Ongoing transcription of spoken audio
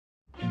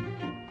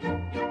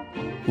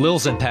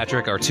Lils and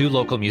Patrick are two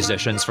local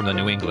musicians from the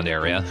New England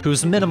area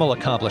whose minimal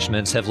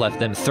accomplishments have left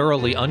them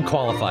thoroughly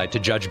unqualified to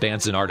judge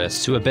bands and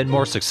artists who have been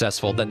more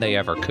successful than they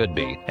ever could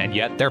be. And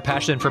yet, their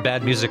passion for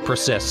bad music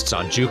persists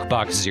on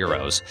Jukebox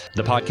Zeros,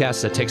 the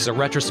podcast that takes a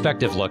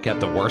retrospective look at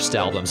the worst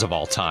albums of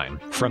all time.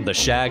 From The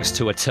Shags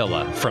to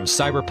Attila, from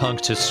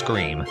Cyberpunk to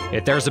Scream.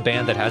 If there's a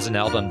band that has an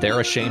album they're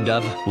ashamed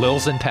of,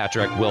 Lils and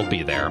Patrick will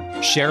be there.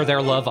 Share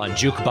their love on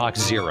Jukebox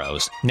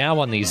Zeros, now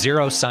on the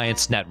Zero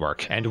Science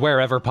Network, and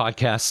wherever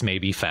podcasts may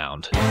be found.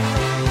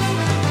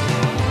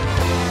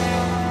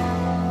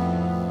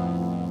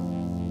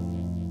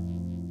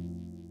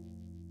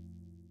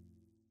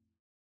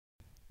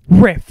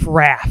 Riff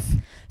raff.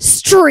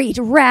 Street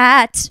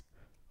rat.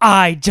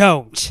 I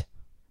don't.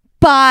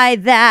 Buy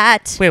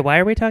that. Wait, why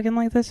are we talking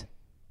like this?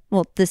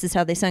 Well, this is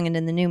how they sung it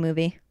in the new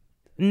movie.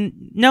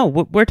 No,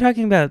 we're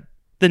talking about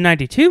the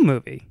 92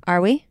 movie.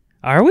 Are we?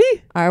 Are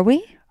we? Are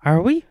we?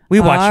 Are we? We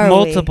watched Are we?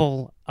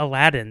 multiple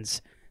Aladdins,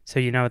 so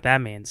you know what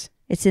that means.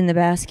 It's in the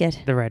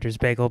basket. The Writer's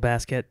Bagel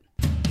Basket.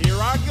 Here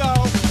I go.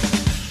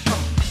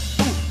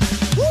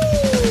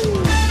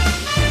 Woo!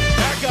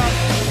 Back up.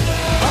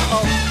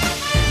 Uh-oh.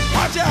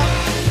 Watch out.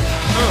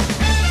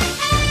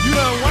 You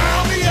done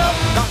wound me up.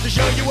 Got to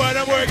show you what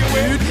I'm working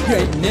with. You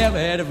ain't never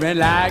had a friend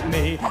like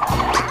me.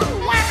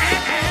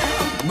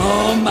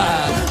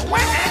 Mama.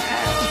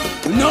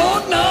 No.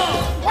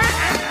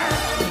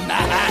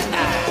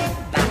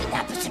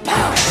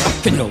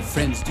 Can your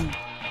friends do?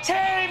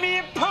 Tear me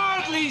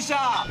apart, Lisa.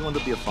 You want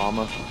to be a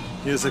farmer?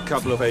 Here's a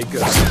couple of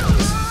acres.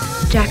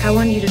 Jack, I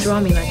want you to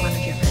draw me like one of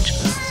your French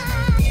girls.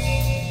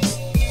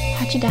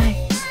 How'd you die?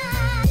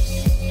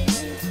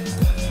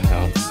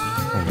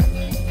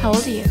 How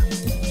old are you?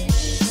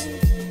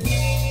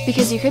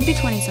 Because you could be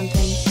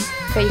 20-something,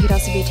 but you could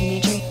also be a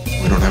teenager.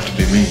 We don't have to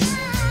be mean.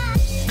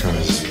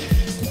 Because,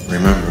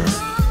 remember,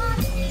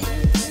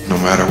 no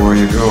matter where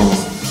you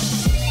go,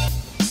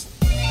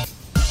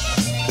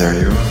 there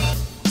you are.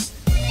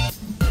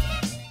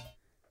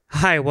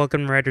 Hi,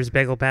 welcome to Writer's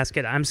Bagel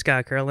Basket. I'm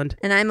Scott Kurland.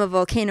 And I'm a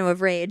volcano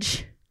of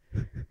rage.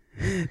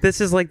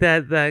 This is like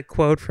that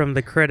quote from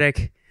The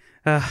Critic.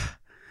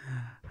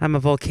 I'm a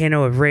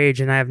volcano of rage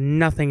and I have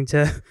nothing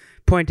to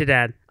point it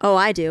at. Oh,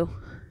 I do.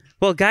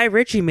 Well, Guy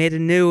Ritchie made a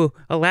new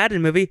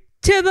Aladdin movie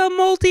to the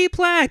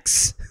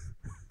multiplex.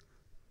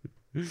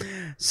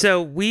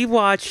 So we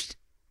watched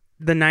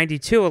the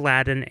 92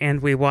 Aladdin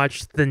and we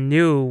watched the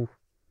new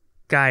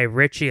Guy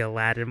Ritchie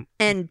Aladdin.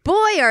 And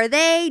boy, are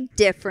they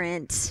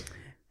different.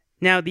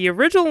 Now, the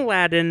original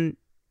Aladdin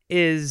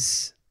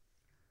is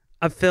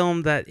a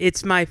film that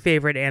it's my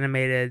favorite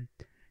animated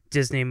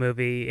Disney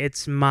movie.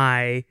 It's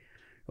my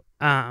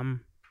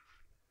friend and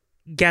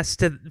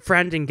guest of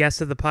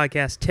the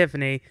podcast,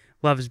 Tiffany,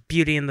 loves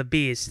Beauty and the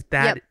Beast.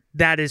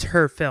 That is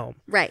her film.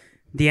 Right.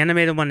 The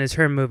animated one is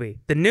her movie.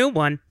 The new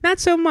one,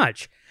 not so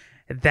much.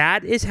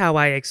 That is how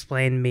I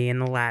explain me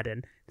and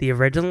Aladdin. The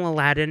original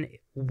Aladdin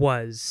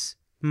was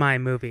my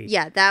movie.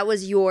 Yeah, that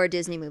was your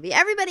Disney movie.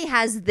 Everybody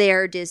has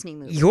their Disney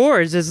movie.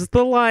 Yours is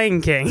The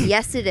Lion King.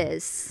 Yes, it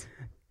is.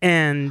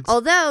 And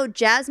although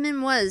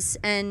Jasmine was,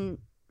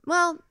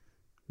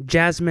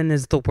 Jasmine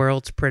is the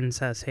world's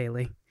princess,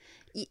 Haley.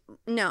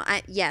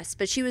 Yes,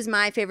 but she was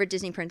my favorite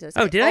Disney princess.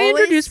 Oh, did I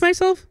introduce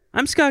myself?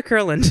 I'm Scott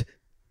Kurland.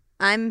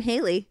 I'm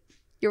Haley,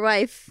 your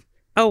wife.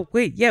 Oh,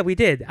 wait, yeah, we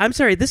did. I'm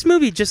sorry. This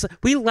movie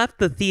we left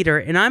the theater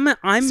and I'm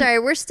sorry,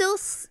 we're still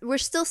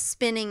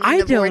spinning in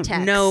I the vortex.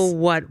 don't know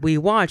what we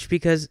watched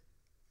because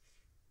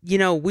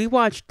we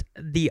watched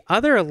the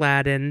other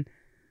Aladdin,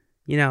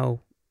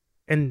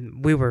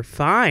 and we were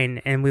fine,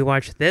 and we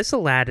watched this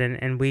Aladdin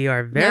and we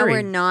are very No,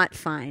 we're not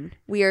fine.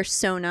 We are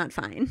so not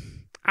fine.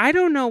 I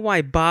don't know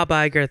why Bob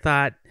Iger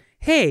thought,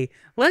 "Hey,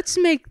 let's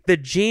make the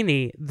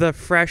genie the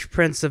Fresh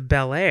Prince of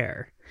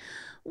Bel-Air."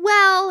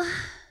 Well,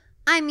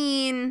 I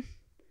mean,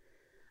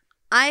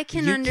 I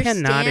can understand.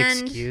 You cannot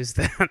excuse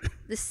that.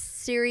 The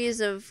series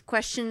of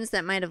questions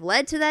that might have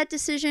led to that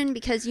decision,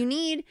 because you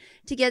need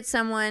to get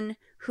someone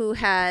who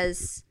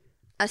has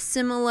a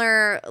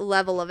similar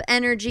level of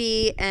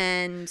energy.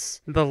 And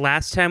the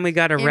last time we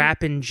got a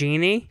rapping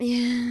genie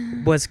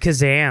was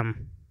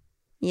Kazam.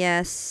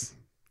 Yes.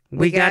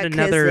 We got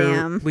another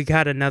Kazam. We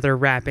got another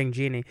rapping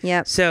genie.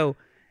 Yep. So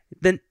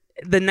the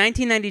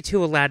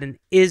 1992 Aladdin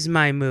is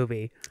my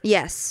movie.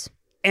 Yes.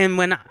 And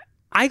when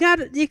I got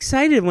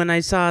excited when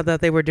I saw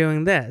that they were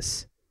doing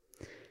this.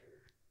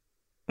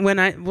 When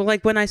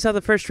I saw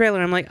the first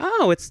trailer, I'm like,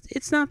 oh,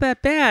 it's not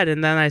that bad.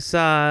 And then I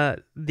saw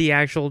the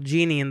actual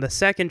genie in the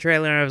second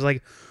trailer, and I was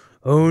like,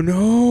 oh no,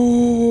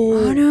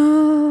 oh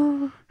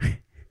no,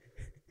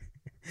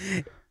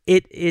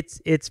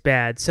 it's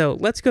bad. So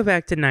let's go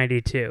back to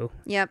 92.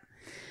 Yep.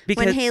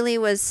 Because when Haley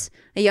was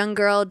a young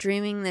girl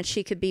dreaming that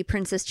she could be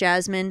Princess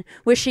Jasmine,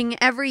 wishing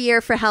every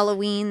year for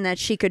Halloween that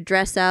she could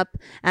dress up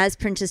as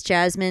Princess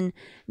Jasmine,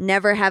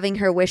 never having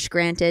her wish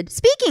granted.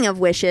 Speaking of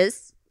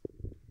wishes.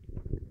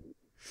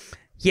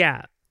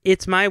 Yeah,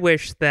 it's my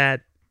wish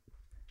that...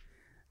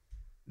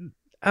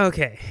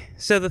 Okay,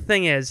 so the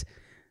thing is,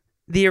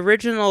 the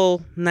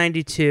original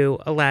 92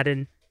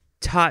 Aladdin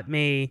taught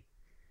me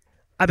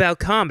about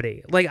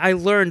comedy. Like, I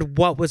learned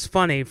what was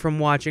funny from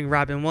watching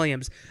Robin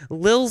Williams.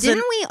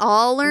 Didn't we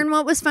all learn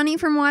what was funny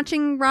from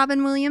watching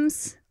Robin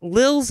Williams?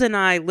 Lils and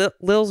I,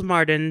 Lils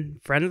Martin,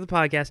 friend of the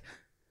podcast,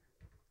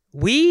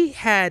 we've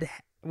had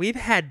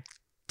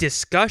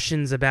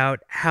discussions about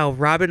how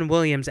Robin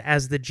Williams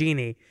as the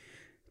genie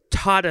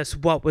taught us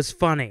what was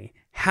funny,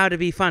 how to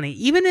be funny,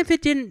 even if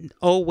it didn't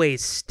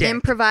always stick.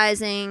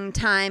 Improvising,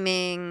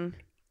 timing,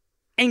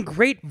 and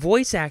great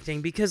voice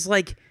acting, because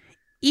like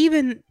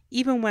even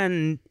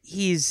when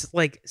he's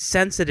like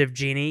sensitive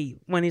genie,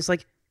 when he's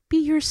like, be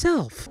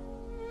yourself.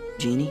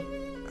 Jeannie,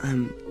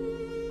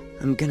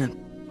 I'm gonna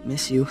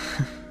miss you.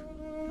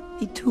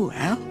 Me too,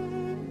 Al.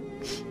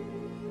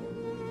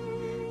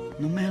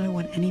 No matter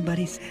what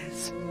anybody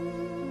says,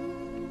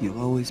 you'll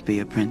always be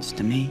a prince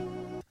to me.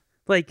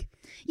 Like,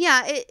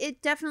 yeah,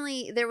 it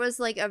definitely, there was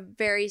like a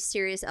very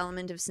serious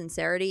element of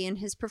sincerity in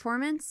his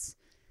performance.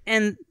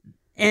 And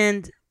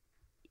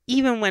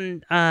even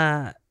when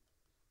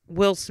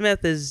Will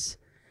Smith is,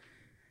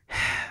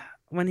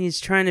 when he's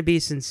trying to be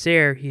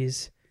sincere,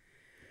 he's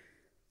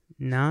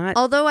not.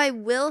 Although I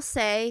will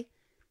say,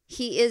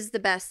 he is the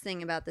best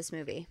thing about this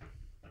movie.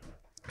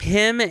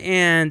 Him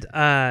and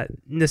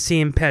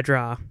Nassim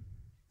Pedrad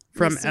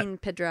from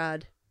Nassim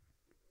Pedrad.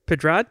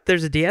 Pedrad?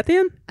 There's a D at the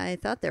end? I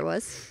thought there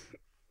was.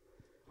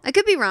 I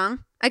could be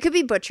wrong. I could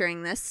be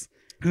butchering this.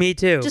 Me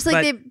too. Just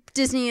like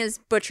Disney is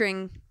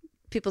butchering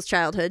people's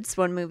childhoods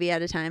one movie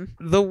at a time.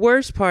 The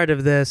worst part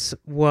of this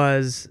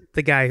was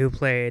the guy who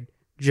played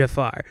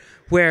Jafar,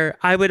 where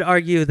I would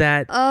argue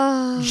that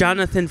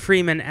Jonathan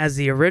Freeman as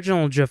the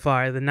original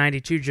Jafar, the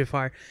 92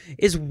 Jafar,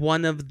 is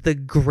one of the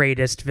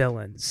greatest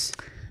villains.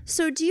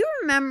 So do you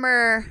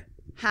remember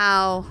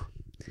how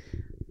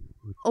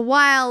a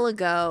while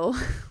ago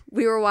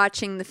we were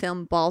watching the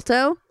film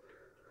Balto?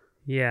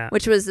 Yeah.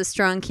 Which was a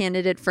strong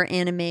candidate for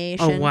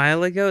animation. A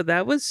while ago?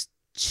 That was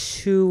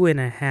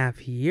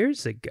 2.5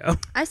 years ago.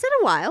 I said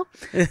a while.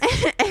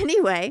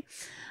 Anyway.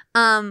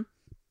 Oh,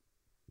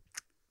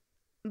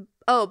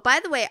 by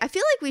the way, I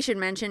feel like we should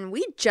mention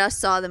we just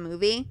saw the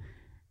movie.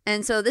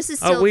 And so this is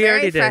still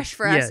very fresh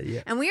for us.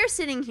 Yeah. And we are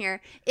sitting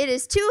here. It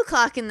is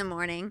 2:00 in the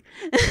morning.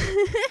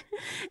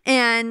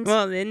 And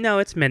well, no,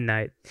 it's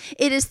midnight.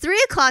 It is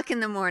 3:00 in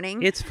the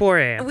morning. It's 4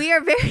 a.m. We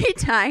are very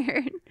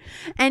tired.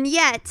 And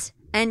yet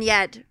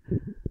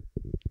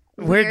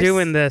we're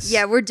doing this.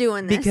 Yeah, we're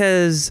doing this.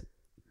 Because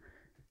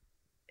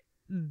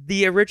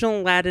the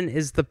original Aladdin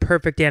is the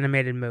perfect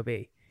animated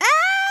movie.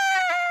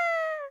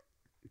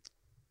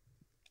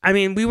 I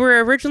mean, we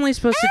were originally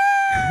supposed to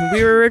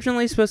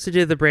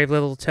do The Brave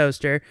Little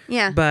Toaster.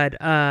 Yeah. But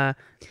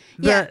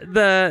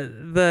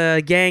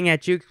the gang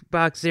at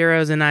Jukebox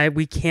Zeros and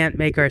we can't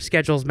make our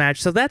schedules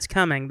match. So that's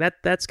coming.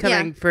 That's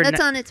coming for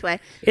that's on its way.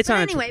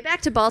 Anyway,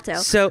 back to Balto.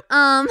 So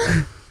well,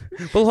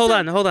 hold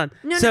on.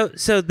 No.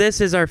 So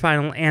this is our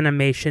final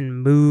animation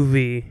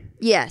movie.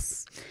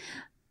 Yes.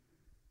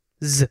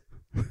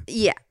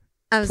 Yeah.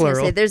 I was going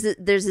to say there's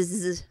a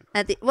z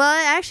at the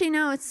actually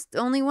no, it's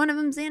only one of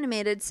them's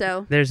animated,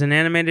 so there's an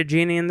animated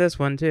genie in this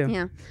one too.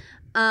 Yeah.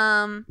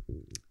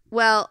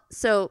 Well,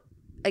 so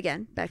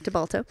again, back to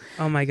Balto.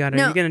 Oh my god,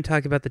 are you going to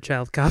talk about the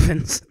child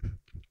coffins?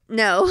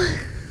 No.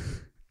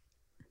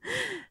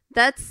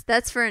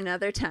 That's for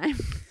another time.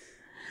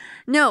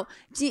 No.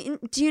 Do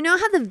you know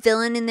how the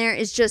villain in there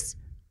is just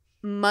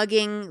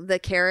mugging the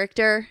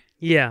character?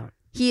 Yeah.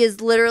 He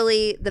is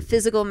literally the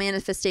physical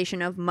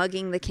manifestation of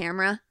mugging the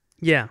camera.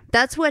 Yeah.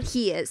 That's what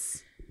he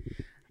is.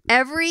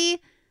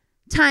 Every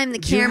time the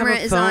camera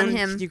is on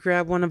him. Can you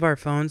grab one of our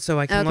phones so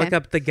I can look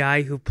up the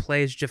guy who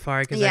plays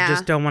Jafar? Because I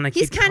just don't want to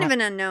keep... He's kind of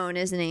an unknown,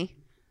 isn't he?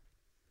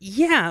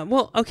 Yeah.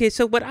 Well, okay,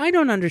 so what I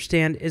don't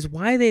understand is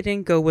why they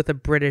didn't go with a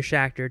British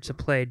actor to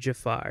play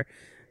Jafar.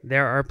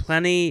 There are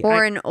plenty...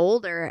 Or an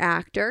older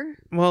actor.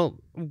 Well,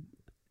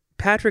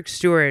 Patrick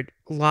Stewart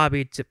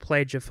lobbied to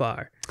play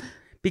Jafar.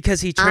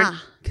 Because he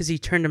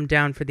turned him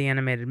down for the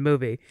animated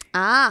movie.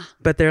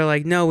 But they're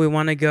like, no, we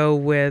want to go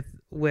with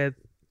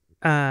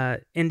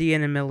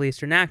Indian and Middle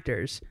Eastern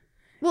actors.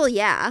 Well,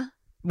 yeah.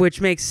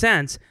 Which makes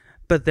sense.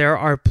 But there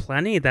are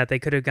plenty that they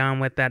could have gone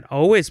with that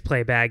always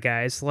play bad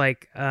guys,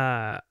 like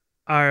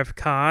Arif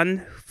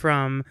Khan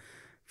from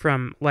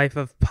Life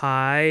of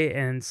Pi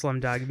and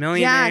Slumdog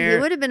Millionaire. Yeah, he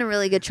would have been a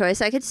really good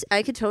choice. I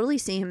could totally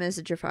see him as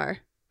a Jafar.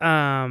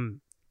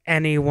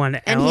 Anyone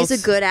else? And he's a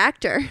good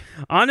actor.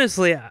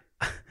 Honestly,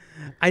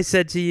 I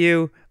said to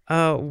you,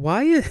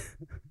 why is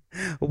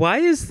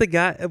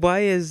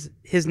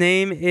his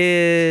name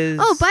is...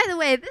 Oh, by the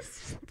way,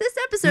 this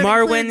episode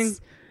Marwan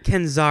includes...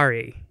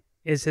 Kenzari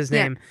is his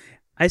name.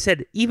 I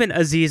said even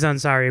Aziz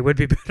Ansari would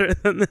be better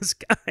than this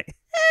guy.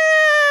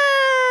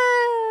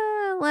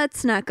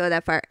 Let's not go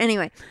that far.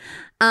 Anyway,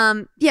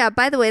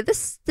 by the way,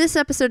 this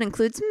episode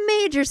includes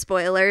major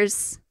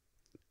spoilers.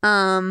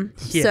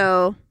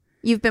 So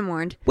you've been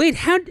warned. Wait,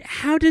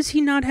 how does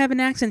he not have an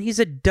accent? He's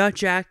a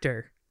Dutch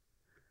actor.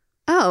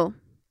 Oh.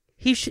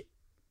 He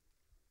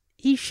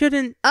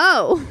shouldn't.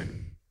 Oh.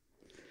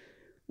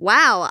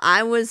 wow,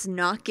 I was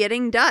not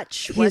getting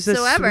Dutch He's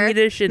whatsoever.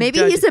 Swedish and Maybe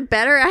Dutch. he's a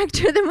better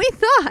actor than we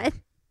thought.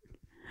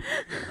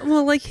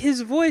 Well, like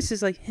his voice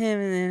is like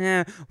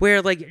him,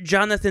 where like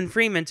Jonathan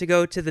Freeman, to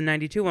go to the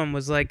 92 one,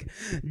 was like,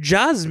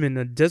 Jasmine,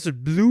 a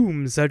desert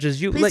bloom such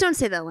as you. Please like, don't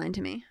say that line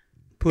to me.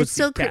 Pussy It's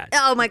still cat.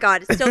 oh my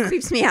god, it still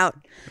creeps me out.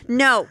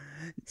 No.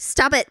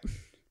 Stop it.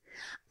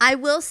 I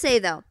will say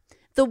though,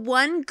 the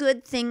one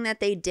good thing that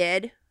they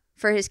did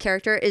for his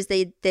character is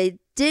they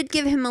did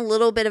give him a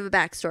little bit of a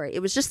backstory.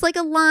 It was just like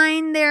a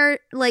line there,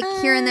 like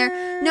here and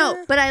there.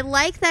 No, but I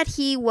like that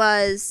he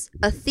was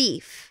a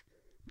thief.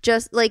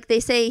 Just like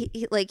they say,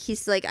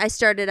 he's like, I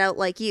started out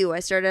like you. I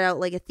started out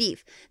like a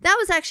thief. That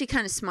was actually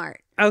kind of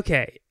smart.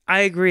 Okay,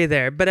 I agree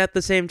there, but at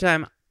the same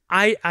time,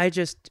 I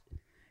just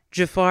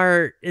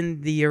Jafar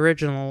in the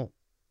original,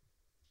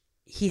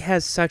 he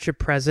has such a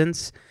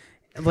presence,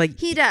 like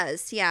He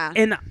does, yeah.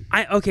 and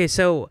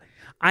so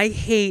I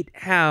hate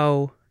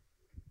how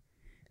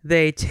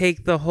they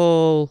take the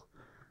whole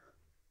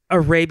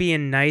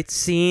Arabian Nights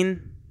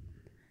scene,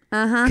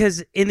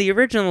 because in the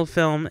original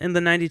film in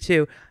the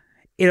 92.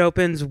 It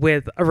opens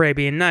with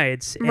Arabian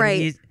Nights. And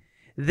Right.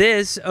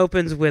 This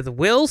opens with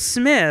Will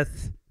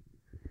Smith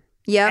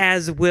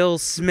as Will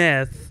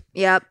Smith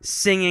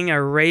singing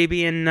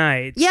Arabian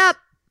Nights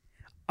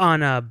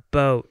on a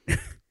boat.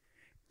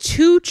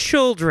 2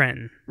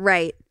 children.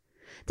 Right.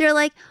 They're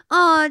like,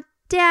 oh,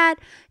 Dad,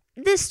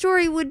 this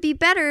story would be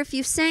better if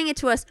you sang it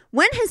to us.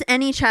 When has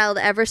any child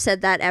ever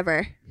said that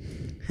ever?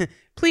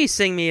 Please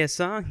sing me a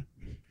song.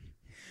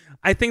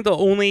 I think the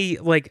only,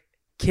 like,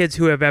 kids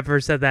who have ever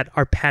said that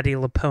are Patti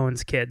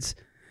LuPone's kids.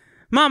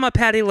 Mama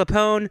Patti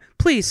LuPone,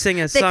 please sing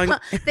a song.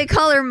 They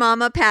call her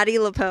Mama Patti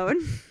LuPone.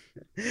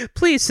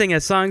 Please sing a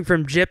song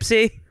from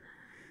Gypsy.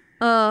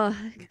 Oh,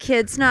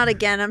 kids, not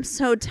again. I'm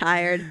so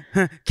tired.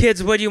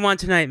 Kids, what do you want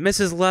tonight?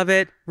 Mrs.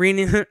 Lovett,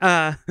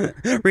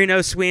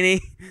 Reno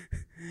Sweeney.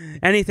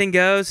 Anything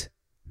goes.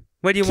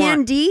 What do you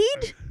want?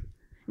 Candide?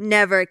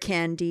 Never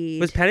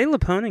Candide. Was Patti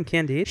LuPone in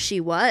Candide? She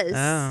was.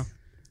 Oh.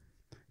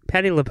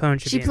 Patti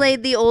LuPone should She be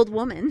played the old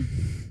woman.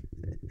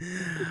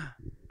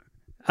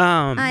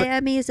 I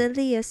am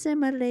easily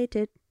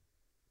assimilated.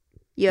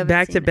 You haven't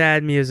back seen to it.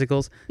 bad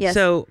musicals. Yes.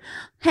 So,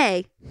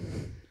 hey,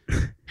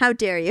 how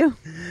dare you?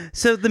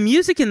 So the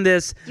music in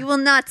this. You will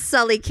not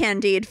sully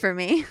Candide for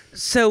me.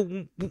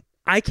 So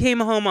I came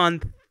home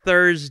on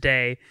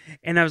Thursday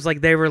and I was like,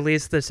 they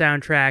released the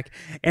soundtrack,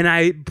 and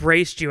I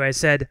braced you. I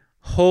said,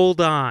 hold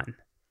on.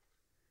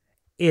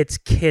 It's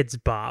Kids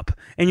Bop.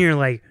 And you're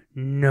like,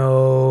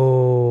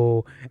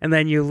 no. And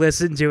then you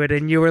listened to it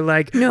and you were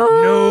like,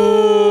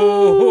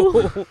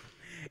 no.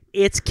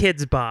 It's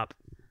Kids Bop.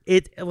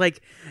 It,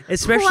 like,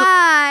 especially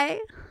Why?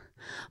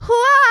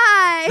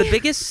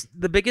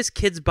 the biggest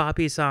Kids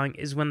Boppy song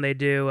is when they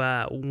do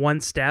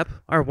One Step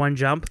or One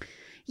Jump.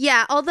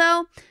 Yeah,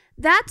 although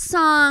that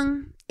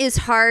song is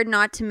hard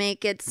not to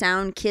make it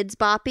sound Kids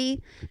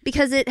Boppy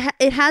because it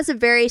has a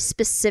very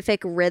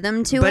specific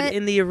rhythm to it. But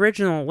in the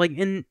original, like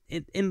in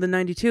the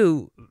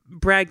 92,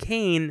 Brad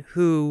Kane,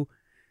 who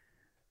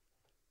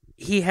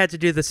he had to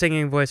do the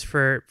singing voice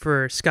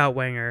for Scott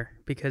Wenger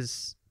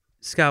because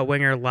Scott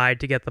Wenger lied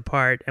to get the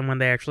part, and when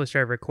they actually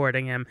started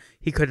recording him,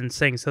 he couldn't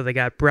sing, so they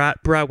got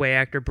Broadway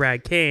actor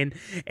Brad Kane,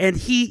 and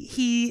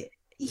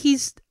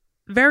he's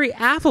very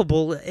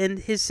affable in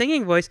his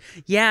singing voice.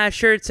 Yeah,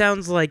 sure, it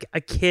sounds like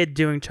a kid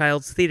doing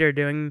child's theater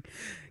doing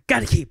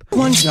gotta keep.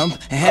 One jump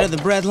ahead of the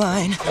bread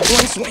line,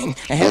 one swing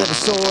ahead of the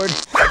sword.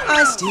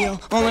 I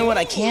steal only what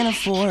I can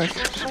afford.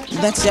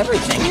 That's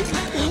everything.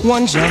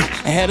 One jump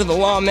ahead of the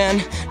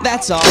lawmen,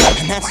 that's all,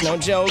 and that's no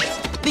joke.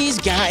 These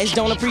guys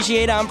don't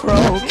appreciate I'm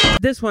broke.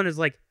 This one is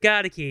like,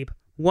 gotta keep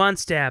one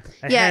step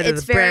ahead yeah, of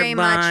it's the bread very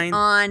line. much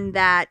on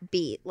that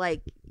beat.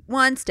 Like,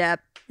 one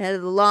step ahead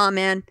of the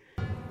lawman.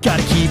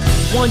 Gotta keep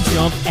one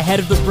jump ahead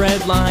of the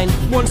bread line,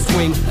 one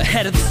swing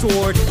ahead of the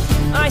sword.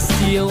 I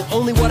steal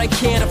only what I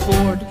can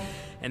afford,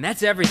 and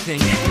that's everything.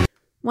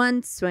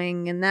 One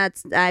swing, and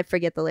that's, I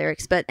forget the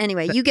lyrics, but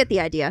anyway, you get the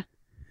idea.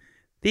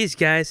 These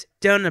guys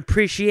don't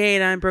appreciate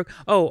I'm broke.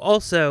 Oh,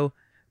 also,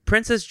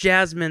 Princess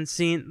Jasmine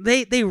scene,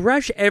 they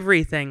rush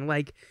everything.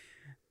 Like,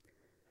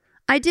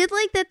 I did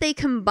like that they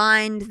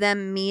combined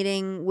them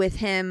meeting with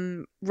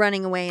him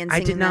running away and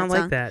singing I did not that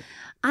song. like that.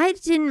 I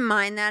didn't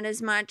mind that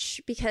as much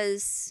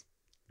because,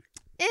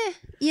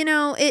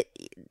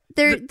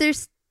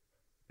 there's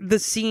the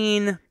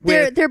scene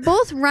with they're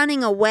both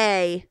running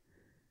away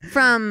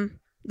from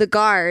the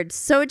guards,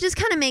 so it just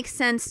kind of makes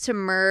sense to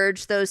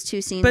merge those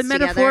two scenes but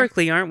together.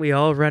 metaphorically, aren't we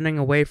all running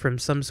away from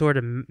some sort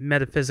of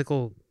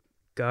metaphysical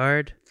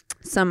guard?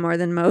 Some more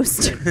than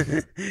most.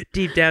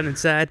 Deep down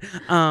inside.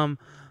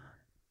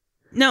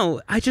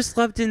 No, I just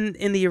loved in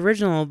the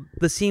original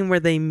the scene where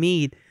they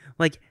meet,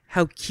 like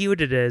how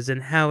cute it is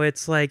and how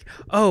it's like,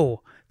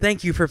 oh,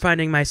 thank you for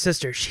finding my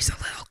sister. She's a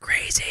little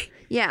crazy.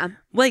 Yeah.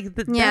 Like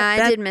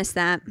I did miss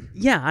that.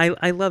 Yeah,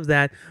 I love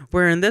that.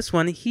 Where in this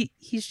one,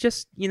 he's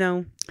just,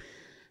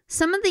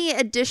 Some of the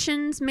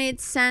additions made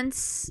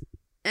sense,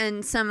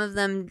 and some of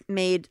them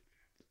made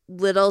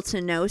little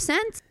to no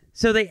sense.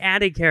 So they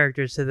added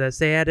characters to this.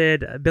 They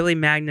added Billy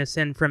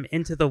Magnuson from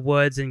Into the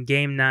Woods and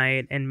Game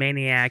Night and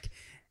Maniac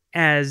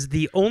as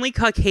the only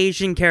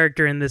Caucasian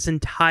character in this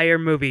entire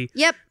movie.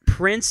 Yep.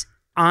 Prince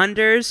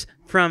Anders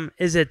from,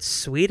 is it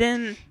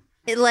Sweden?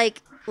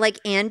 Like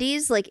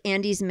Andy's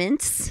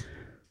Mints.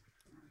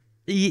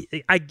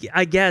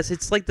 I guess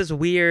it's like this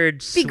weird.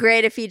 It'd be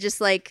great if he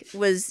just like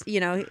was,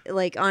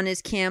 like on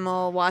his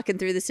camel walking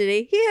through the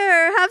city.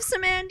 Here, have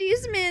some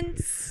Andy's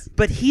Mints.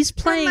 But he's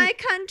playing from my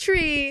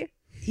country.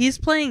 He's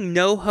playing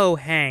NoHo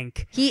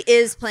Hank. He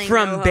is playing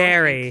from NoHo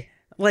Barry. Hank.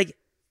 Like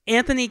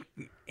Anthony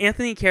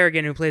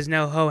Carrigan, who plays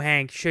NoHo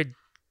Hank, should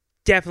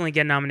definitely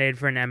get nominated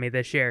for an Emmy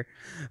this year.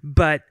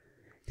 But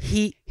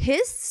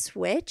his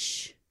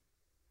switch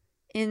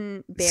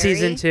in Barry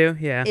season 2,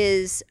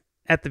 is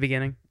at the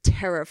beginning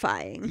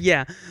terrifying.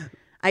 Yeah.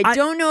 I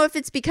don't know if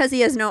it's because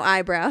he has no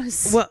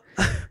eyebrows. Well,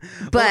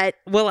 but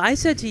I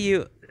said to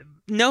you,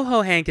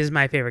 NoHo Hank is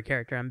my favorite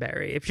character on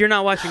Barry. If you're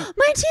not watching,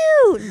 mine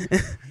too.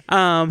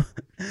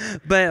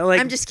 But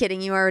like, I'm just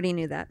kidding. You already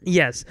knew that.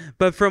 Yes,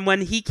 but from when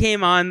he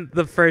came on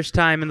the first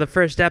time in the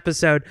first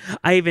episode,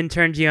 I even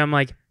turned to you. I'm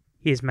like,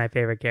 he's my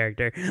favorite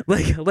character.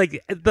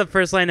 Like the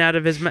first line out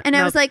of his mouth. And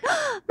I was like,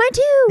 oh, mine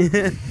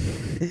too.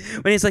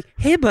 When he's like,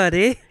 hey,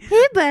 buddy.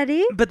 Hey,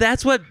 buddy. But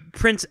that's what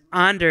Prince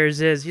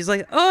Anders is. He's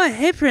like, oh,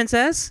 hey,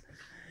 princess.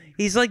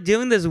 He's like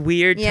doing this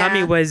weird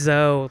Tommy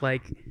Wiseau,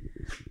 like,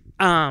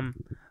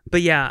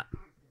 but yeah,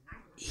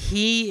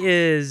 he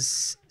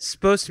is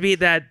supposed to be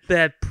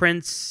that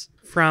prince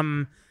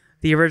from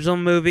the original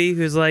movie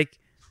who's like,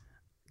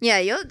 yeah,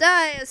 you'll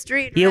die a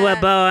street rat. You were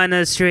born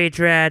a street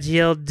rat,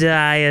 you'll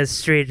die a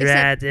street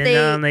rat, and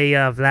only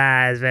your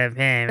flies with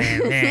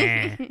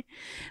him.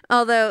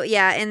 Although,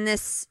 yeah, in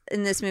this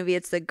movie,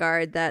 it's the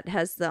guard that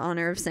has the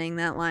honor of saying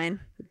that line.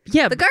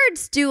 Yeah, the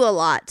guards do a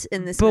lot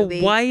in this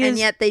movie, and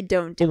yet they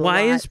don't do a lot.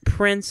 Why is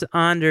Prince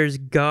Anders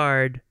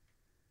guard?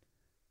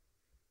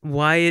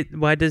 Why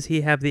does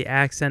he have the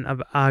accent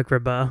of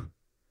Agrabah?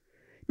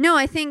 No,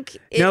 I think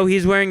no,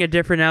 he's wearing a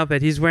different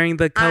outfit. He's wearing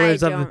the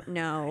colors of. I don't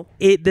know.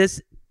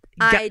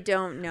 I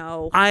don't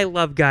know. I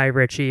love Guy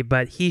Ritchie,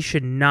 but he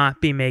should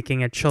not be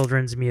making a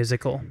children's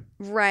musical.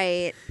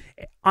 Right.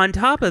 On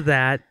top of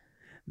that,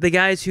 the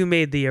guys who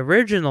made the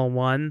original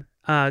one,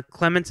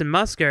 Clements and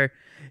Musker,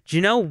 do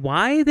you know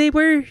why they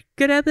were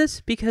good at this?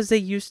 Because they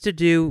used to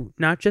do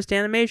not just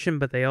animation,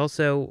 but they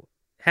also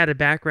had a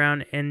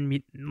background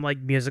in like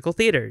musical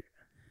theater.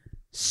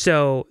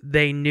 So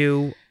they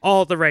knew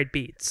all the right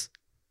beats.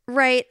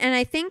 Right. And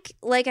I think,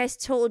 like I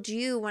told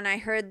you when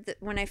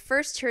I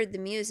first heard the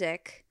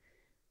music,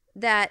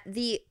 that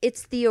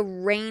it's the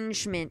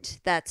arrangement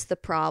that's the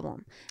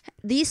problem.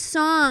 These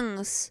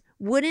songs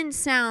wouldn't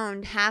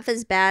sound half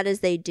as bad as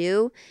they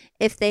do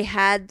if they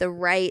had the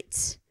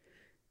right,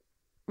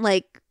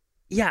 like,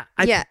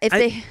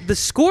 the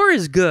score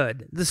is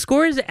good. The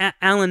score is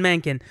Alan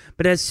Menken,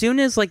 but as soon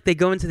as like they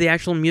go into the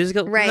actual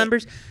musical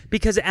numbers,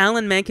 because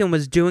Alan Menken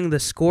was doing the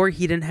score,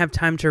 he didn't have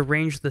time to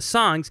arrange the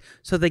songs,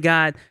 so they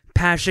got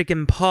Pasek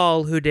and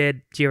Paul, who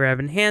did Dear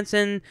Evan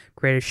Hansen,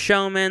 Greatest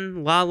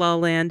Showman, La La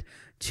Land,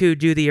 to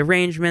do the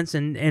arrangements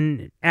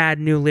and add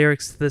new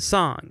lyrics to the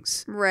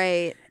songs.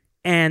 Right.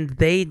 And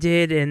they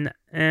did an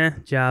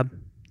job.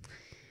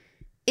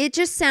 It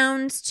just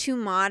sounds too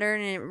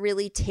modern, and it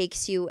really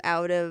takes you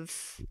out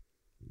of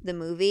the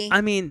movie.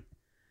 I mean,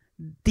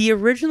 the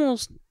original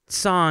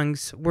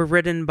songs were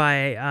written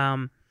by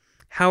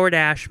Howard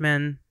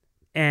Ashman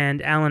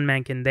and Alan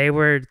Menken. They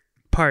were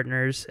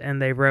partners,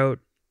 and they wrote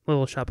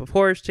Little Shop of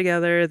Horrors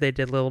together. They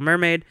did Little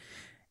Mermaid.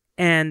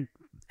 And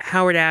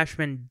Howard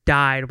Ashman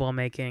died while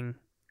making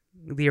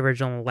the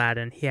original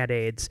Aladdin. He had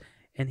AIDS,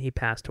 and he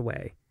passed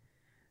away.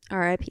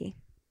 R.I.P.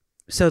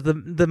 So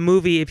the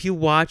movie, if you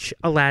watch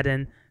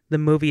Aladdin, the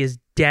movie is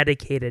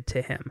dedicated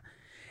to him.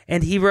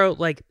 And he wrote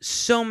like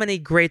so many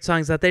great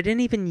songs that they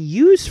didn't even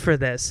use for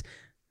this.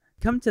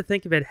 Come to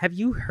think of it, have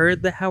you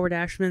heard the Howard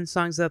Ashman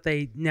songs that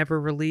they never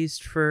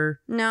released for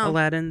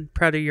Aladdin?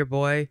 Proud of Your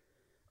Boy?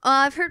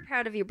 I've heard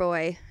Proud of Your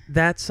Boy.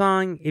 That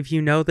song, if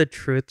you know the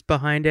truth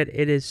behind it,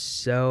 it is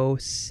so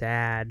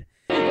sad.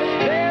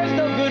 There's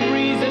no good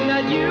reason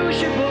that you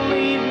should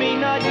believe me,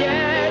 not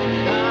yet.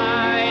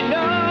 I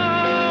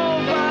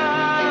know,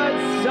 but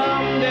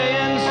someday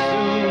and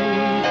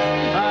soon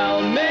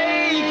I'll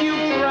make you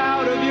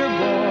proud of your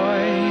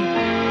boy.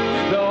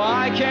 Though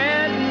I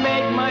can't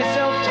make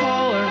myself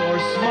taller or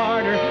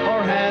smarter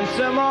or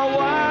handsome or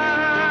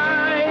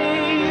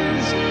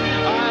wise,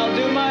 I'll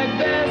do my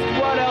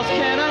best. What else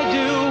can I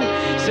do?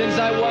 Since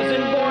I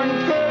wasn't born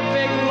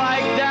perfect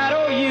like Dad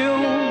or you,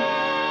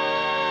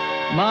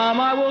 Mom,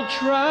 I will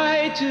try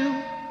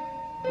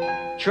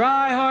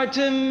hard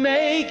to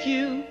make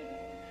you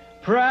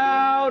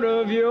proud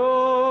of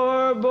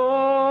your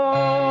boy.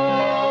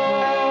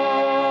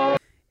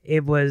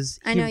 It was...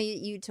 I know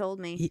you told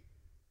me.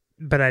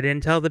 But I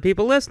didn't tell the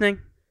people listening.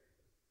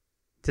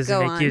 Does it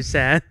make you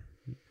sad?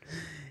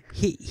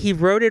 He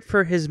wrote it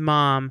for his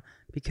mom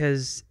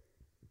because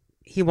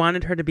he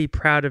wanted her to be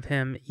proud of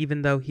him,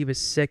 even though he was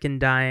sick and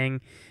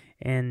dying,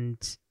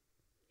 and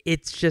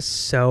it's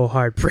just so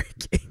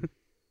heartbreaking.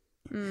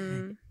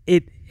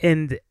 It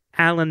and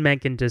Alan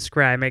Menken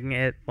describing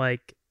it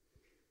like,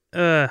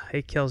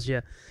 it kills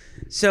you.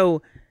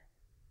 So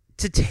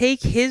to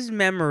take his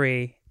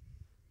memory,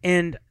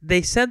 and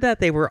they said that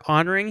they were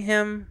honoring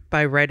him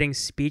by writing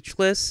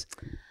Speechless.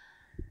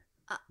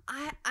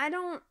 I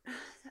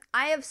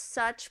have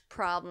such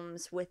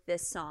problems with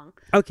this song.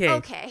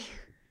 Okay.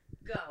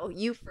 Go,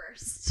 you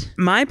first.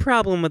 My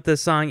problem with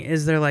this song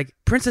is they're like,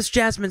 Princess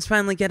Jasmine's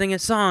finally getting a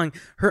song,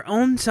 her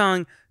own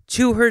song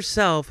to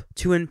herself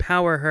to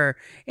empower her.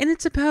 And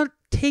it's about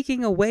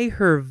taking away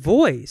her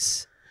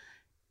voice.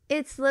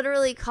 It's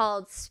literally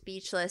called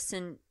Speechless,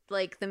 and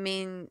like the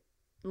main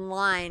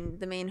line,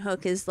 the main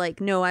hook is like,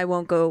 no, I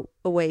won't go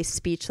away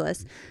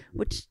speechless,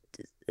 which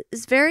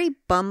is very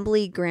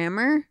bumbly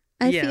grammar,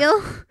 I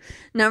feel.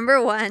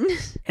 Number one.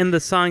 And the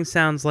song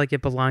sounds like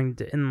it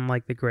belonged in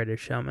like The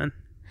Greatest Showman.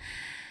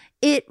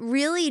 It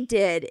really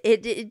did.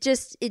 It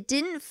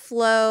didn't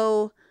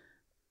flow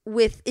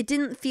with, it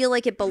didn't feel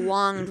like it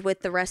belonged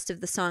with the rest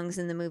of the songs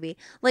in the movie.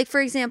 Like,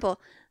 for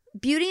example,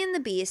 Beauty and the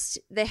Beast,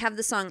 they have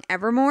the song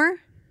Evermore.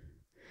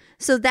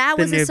 So that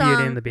was a song,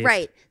 Beauty and the Beast.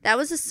 right? That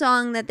was a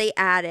song that they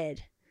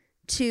added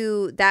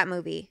to that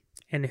movie.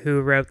 And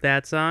who wrote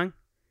that song?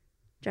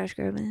 Josh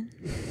Groban.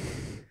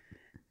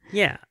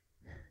 Yeah.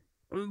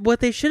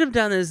 What they should have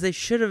done is they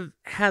should have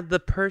had the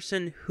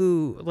person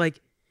who,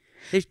 like...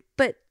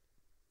 But,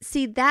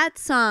 see, that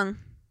song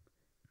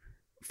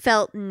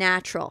felt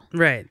natural.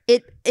 Right.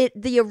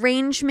 The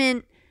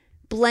arrangement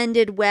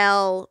blended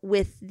well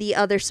with the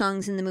other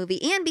songs in the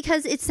movie. And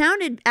because it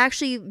sounded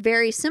actually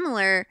very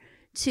similar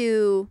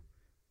to...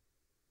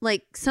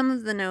 Like, some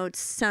of the notes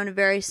sounded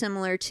very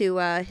similar to...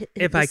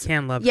 If I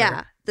Can Love Her.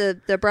 Yeah,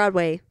 the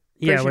Broadway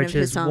version of which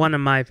his is song. one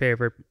of my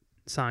favorite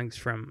songs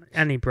from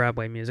any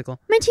Broadway musical.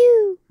 Me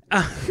too.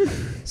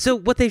 So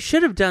what they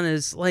should have done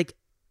is, like,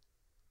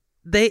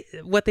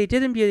 what they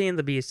did in Beauty and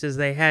the Beast is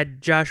they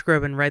had Josh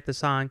Groban write the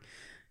song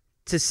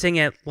to sing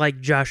it like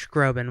Josh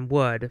Groban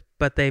would,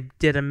 but they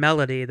did a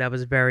melody that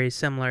was very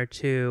similar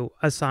to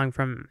a song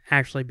from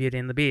actually Beauty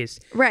and the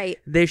Beast. Right.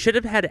 They should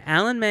have had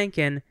Alan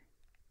Menken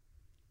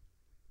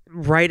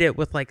write it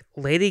with like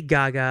Lady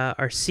Gaga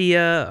or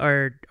Sia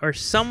or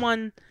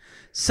someone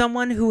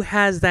who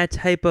has that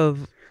type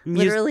of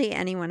literally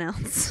anyone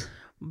else,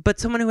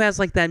 but someone who has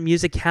like that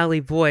Musical.ly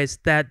voice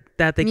that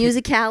they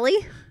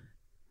Musical.ly.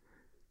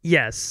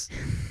 Yes.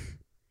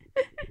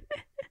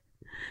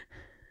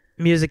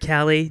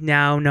 Musical.ly,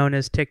 now known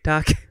as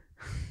TikTok.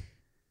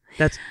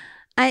 That's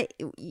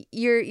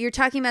you're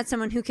talking about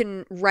someone who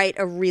can write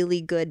a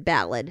really good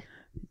ballad.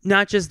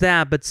 Not just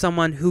that, but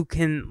someone who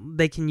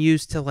they can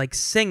use to like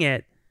sing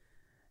it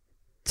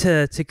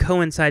to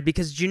coincide,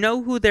 because do you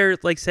know who they're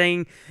like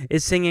saying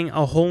is singing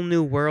A Whole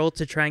New World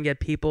to try and get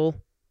people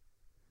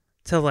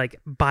to like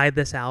buy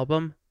this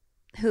album?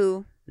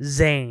 Who?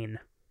 Zayn.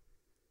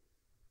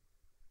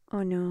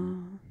 Oh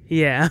no.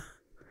 Yeah.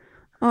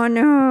 Oh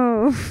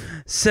no.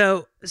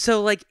 So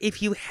like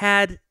if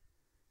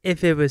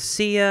it was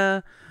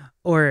Sia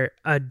or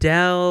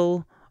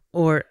Adele.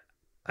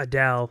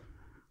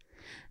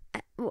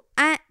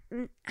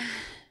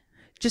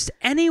 Just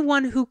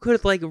anyone who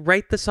could like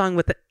write the song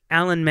with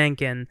Alan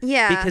Menken,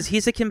 because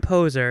he's a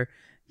composer.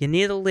 You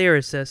need a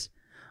lyricist,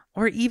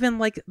 or even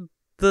like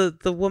the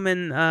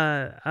woman.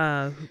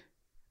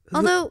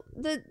 Although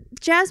the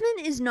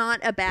Jasmine is not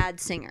a bad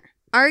singer,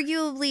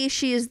 arguably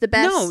she is the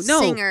best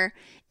singer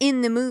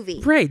in the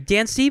movie. Right,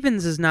 Dan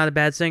Stevens is not a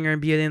bad singer in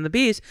Beauty and the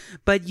Beast,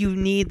 but you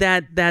need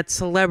that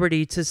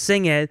celebrity to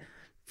sing it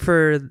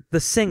for the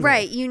single.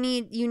 Right, you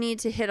need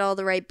to hit all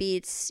the right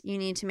beats. You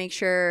need to make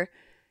sure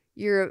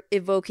you're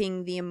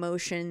evoking the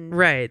emotion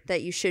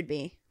that you should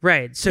be.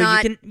 Right. So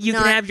you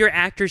can have your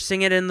actor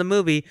sing it in the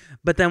movie,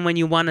 but then when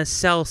you want to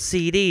sell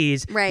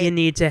CDs, you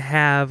need to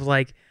have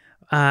like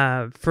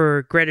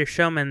for Greatest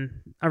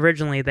Showman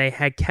originally they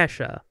had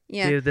Kesha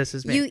do This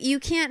Is Me. You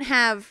can't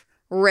have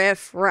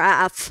Riff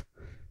Raff.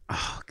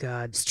 Oh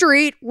God.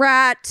 Street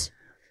Rat.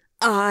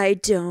 I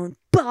don't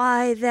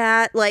buy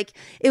that. Like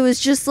it was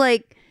just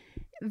like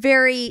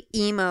very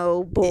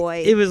emo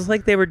boy. It was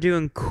like they were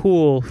doing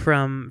Cool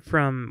from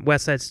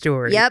West Side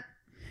Story. Yep.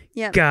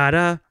 Got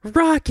a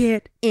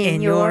rocket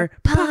in your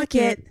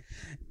pocket.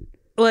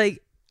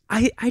 Like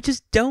I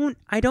just don't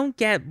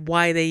get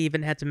why they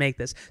even had to make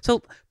this.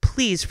 So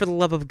please, for the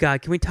love of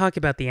God, can we talk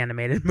about the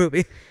animated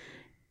movie?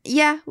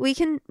 Yeah, we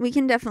can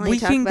definitely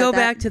talk about go that.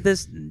 back to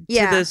this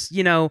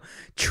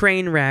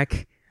train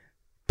wreck,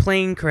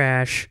 plane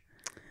crash,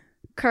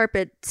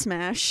 carpet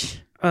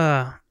smash.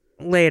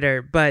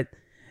 Later, but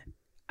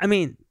I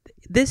mean,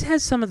 this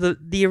has some of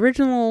the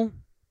original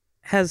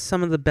has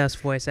some of the best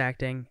voice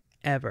acting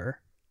ever.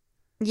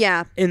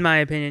 Yeah. In my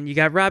opinion. You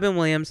got Robin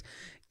Williams,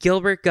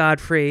 Gilbert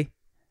Gottfried,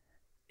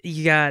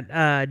 you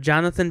got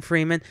Jonathan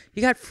Freeman,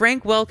 you got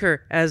Frank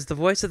Welker as the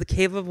voice of the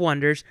Cave of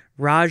Wonders,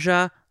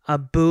 Raja,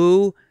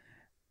 Abu.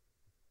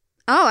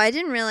 Oh, I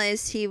didn't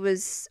realize he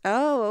was...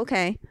 Oh,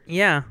 okay.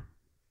 Yeah.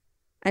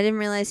 I didn't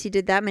realize he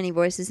did that many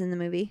voices in the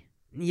movie.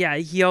 Yeah,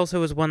 he also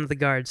was one of the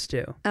guards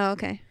too. Oh,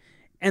 okay.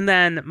 And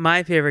then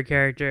my favorite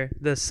character,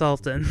 the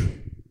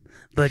Sultan.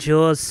 But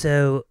you're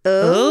so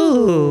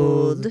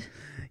Old.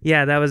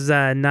 Yeah, that was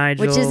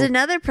Nigel. Which is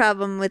another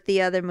problem with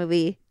the other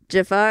movie.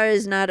 Jafar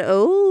is not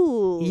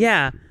old.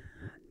 Yeah.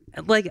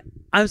 Like,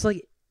 I was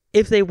like,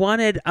 if they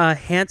wanted a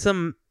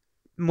handsome,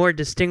 more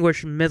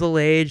distinguished,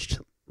 middle-aged,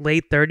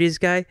 late 30s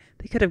guy,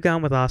 they could have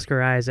gone with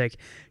Oscar Isaac.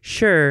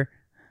 Sure.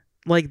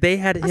 Like, they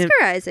had him.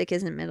 Oscar Isaac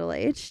isn't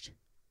middle-aged.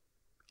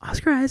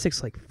 Oscar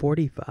Isaac's like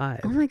 45.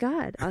 Oh my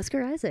God,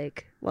 Oscar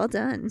Isaac. Well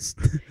done.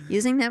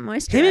 Using that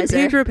moisturizer. Him and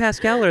Pedro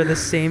Pascal are the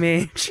same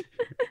age.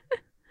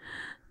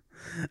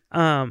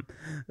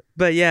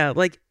 But yeah,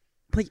 like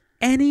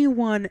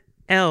anyone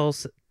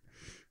else,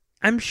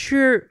 I'm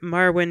sure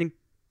Marwan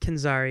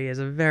Kenzari is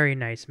a very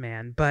nice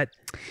man, but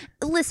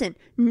listen,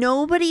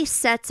 nobody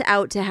sets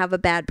out to have a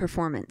bad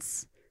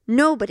performance.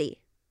 Nobody.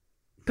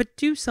 But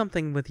do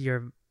something with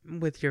your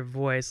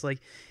voice, like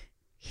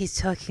he's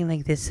talking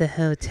like this the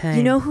whole time.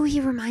 You know who he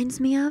reminds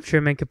me of?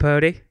 Truman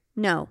Capote?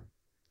 No.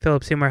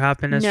 Philip Seymour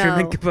Hoffman as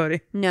Truman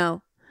Capote?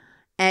 No.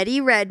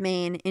 Eddie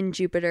Redmayne in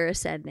Jupiter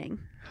Ascending.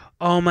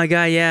 Oh my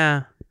God,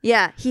 yeah.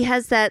 Yeah, he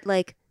has that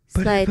like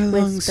slight but it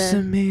belongs whisper.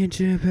 to me,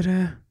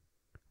 Jupiter.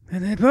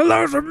 And it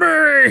belongs to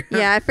me!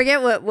 Yeah, I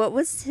forget what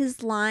was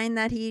his line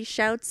that he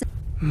shouts.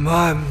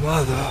 My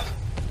mother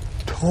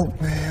taught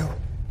me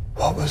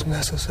what was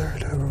necessary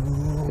to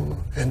rule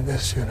in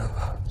this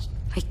universe.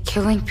 By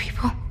killing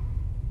people?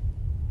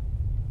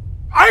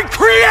 I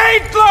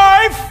create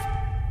life!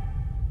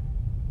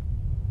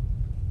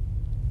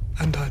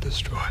 And I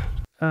destroy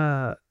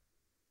it.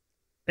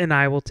 And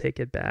I will take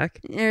it back.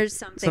 There's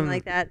something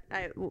like that.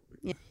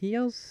 Yeah.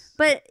 Heels.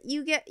 But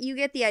you get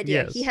the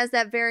idea. Yes. He has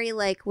that very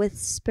like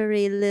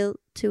whispery lilt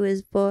to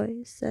his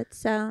voice that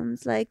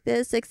sounds like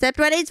this, except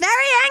when he's very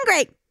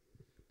angry.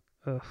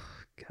 Oh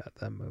God,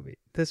 that movie.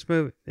 This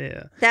movie.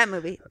 Yeah. That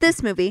movie.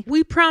 This movie.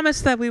 We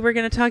promised that we were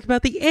going to talk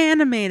about the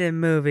animated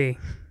movie.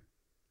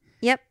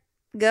 Yep.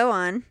 Go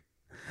on.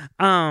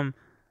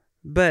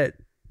 But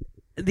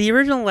the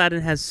original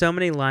Aladdin has so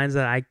many lines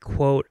that I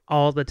quote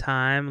all the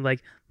time,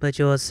 like, but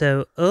you're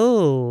so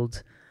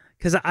old.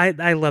 Because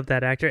I love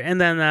that actor.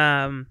 And then,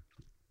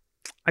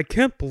 I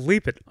can't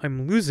believe it.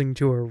 I'm losing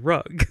to a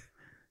rug.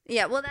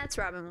 Yeah, well, that's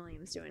Robin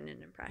Williams doing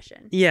an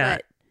impression. Yeah.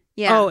 But,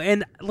 yeah. Oh,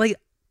 and like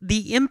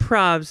the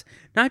improvs,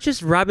 not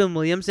just Robin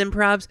Williams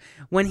improvs,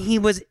 when he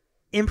was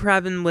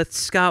improving with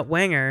Scott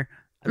Wanger,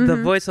 the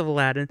voice of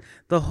Aladdin,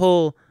 the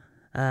whole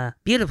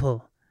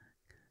beautiful,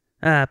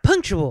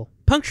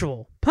 punctual,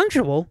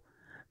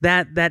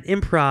 that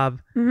improv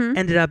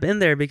ended up in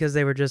there because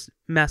they were just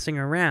messing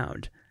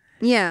around.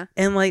 Yeah.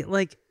 And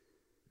like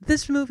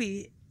this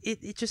movie,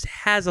 it just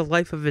has a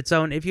life of its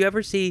own. If you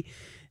ever see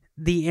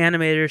the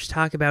animators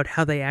talk about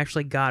how they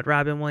actually got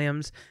Robin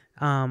Williams,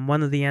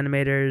 one of the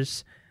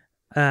animators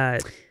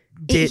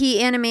he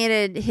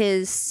animated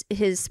his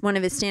one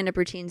of his stand-up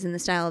routines in the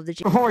style of the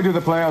genie. Before we do the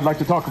play, I'd like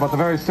to talk about the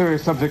very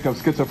serious subject of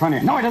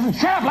schizophrenia. No, he doesn't.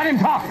 Shut up, let him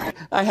talk.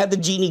 I had the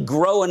genie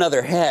grow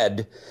another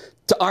head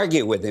to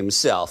argue with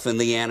himself in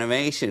the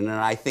animation, and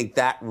I think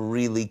that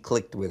really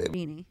clicked with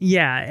him.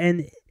 Yeah,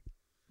 and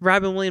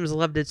Robin Williams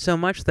loved it so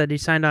much that he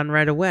signed on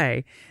right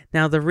away.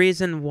 Now, the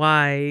reason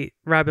why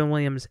Robin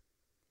Williams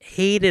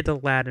hated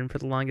Aladdin for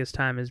the longest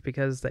time is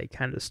because they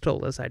kind of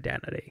stole his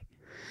identity.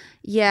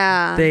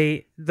 Yeah.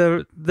 The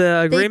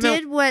agreement. They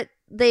did what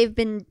they've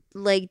been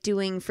like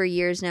doing for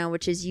years now,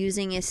 which is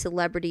using a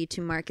celebrity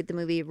to market the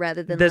movie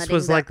rather than This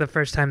was like the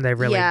first time they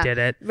really did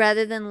it.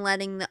 Rather than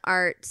letting the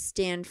art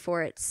stand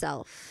for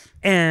itself.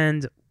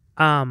 And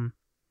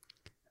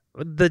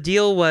the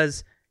deal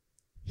was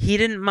he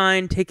didn't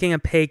mind taking a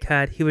pay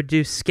cut. He would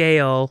do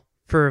scale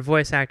for a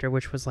voice actor,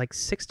 which was like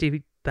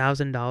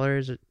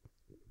 $60,000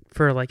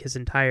 for like his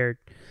entire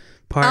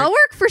part. I'll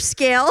work for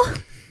scale.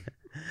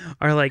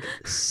 Or like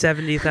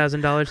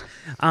 $70,000.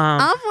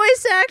 I'll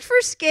voice act for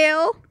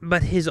scale.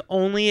 But his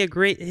only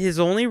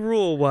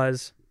rule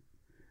was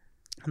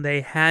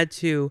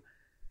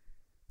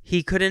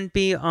he couldn't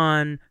be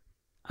on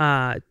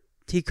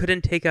he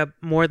couldn't take up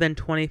more than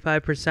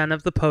 25%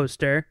 of the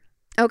poster.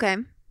 Okay.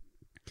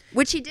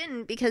 Which he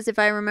didn't, because if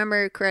I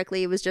remember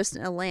correctly, it was just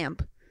a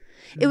lamp.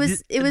 It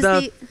was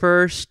the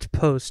first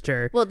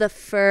poster. Well, the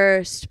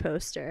first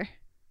poster.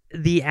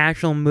 The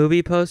actual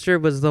movie poster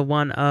was the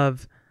one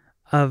of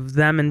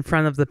them in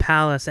front of the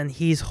palace, and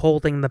he's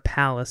holding the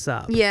palace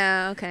up.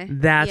 Yeah, okay.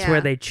 That's where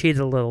they cheated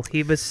a little.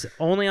 He was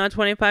only on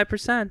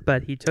 25%,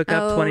 but he took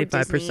up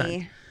 25%.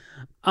 Disney.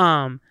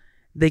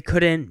 They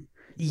couldn't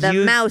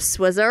The mouse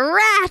was a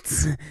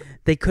rat.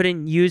 They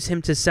couldn't use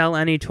him to sell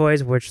any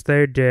toys, which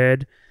they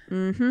did.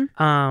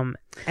 Mm-hmm.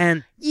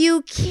 And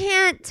you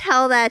can't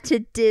tell that to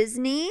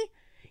Disney.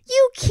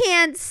 You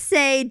can't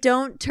say,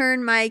 "Don't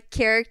turn my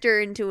character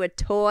into a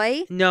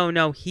toy." No,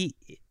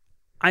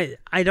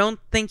 I don't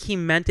think he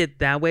meant it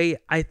that way.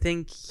 I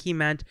think he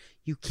meant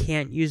you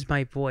can't use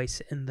my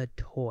voice in the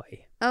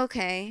toy.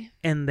 Okay.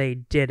 And they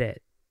did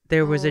it.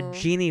 There was a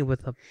genie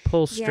with a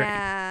pull string.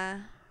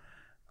 Yeah.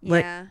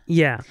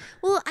 Yeah.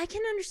 Well, I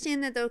can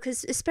understand that though,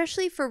 because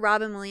especially for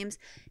Robin Williams,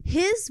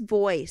 his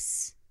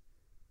voice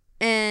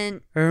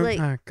and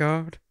My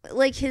God.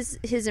 like his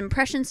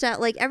impression style,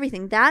 like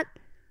everything, that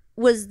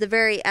was the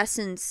very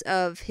essence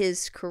of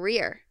his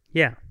career.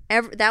 Yeah.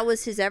 That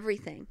was his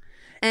everything.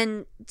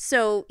 And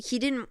so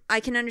I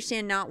can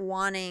understand not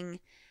wanting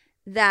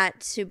that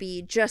to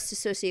be just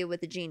associated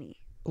with the genie.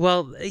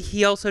 Well,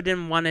 he also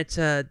didn't want it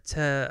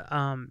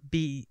to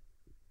be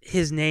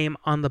his name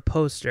on the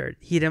poster.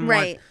 He didn't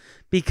want,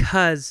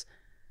 because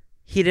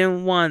he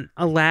didn't want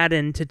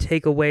Aladdin to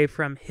take away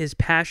from his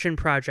passion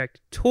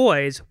project,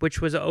 Toys,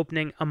 which was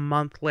opening a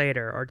month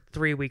later or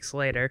 3 weeks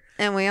later.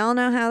 And we all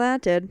know how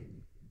that did.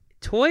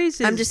 Toys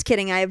is... I'm just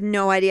kidding. I have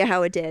no idea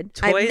how it did.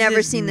 Toys I've never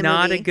is seen the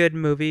not movie. a good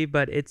movie,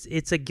 but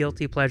it's a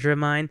guilty pleasure of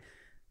mine.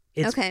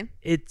 Okay.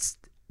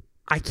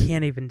 I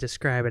can't even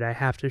describe it. I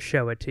have to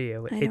show it to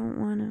you. I don't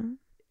want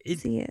to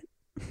see it.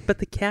 But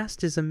the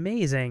cast is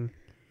amazing.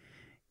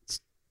 It's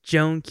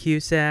Joan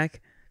Cusack,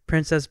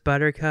 Princess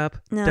Buttercup,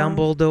 No.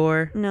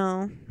 Dumbledore.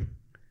 No.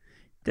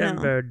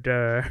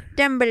 Dumbledore.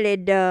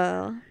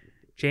 Dumbledore.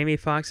 Jamie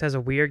Foxx has a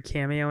weird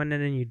cameo in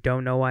it, and you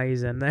don't know why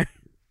he's in there.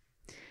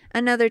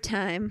 Another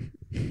time.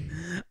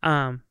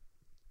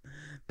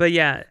 But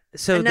yeah,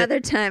 so Another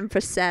time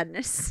for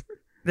sadness.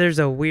 there's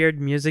a weird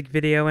music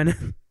video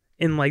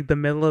in like the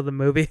middle of the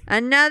movie.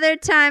 Another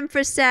time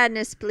for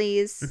sadness,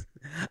 please.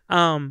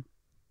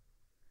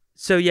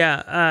 So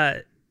yeah,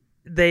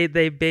 they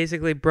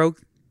basically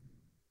broke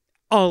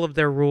all of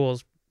their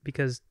rules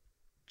because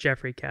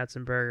Jeffrey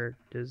Katzenberger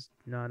is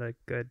not a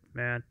good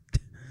man.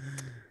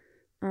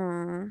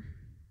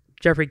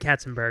 Jeffrey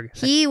Katzenberg.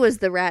 He was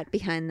the rat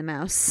behind the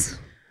mouse.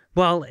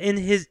 Well,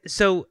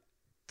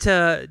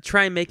 to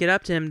try and make it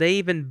up to him, they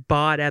even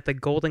bought at the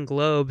Golden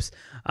Globes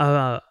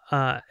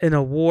an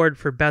award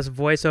for Best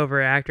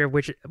Voiceover Actor,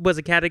 which was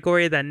a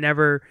category that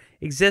never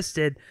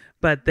existed,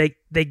 but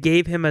they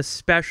gave him a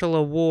special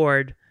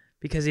award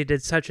because he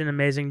did such an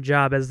amazing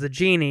job as the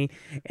genie.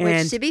 And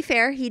Which, to be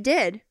fair, he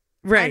did.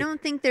 Right. I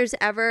don't think there's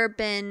ever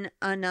been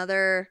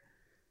another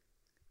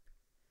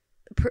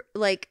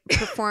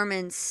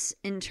performance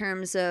in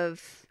terms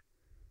of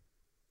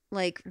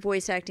like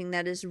voice acting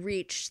that has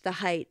reached the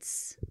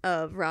heights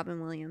of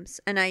Robin Williams,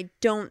 and I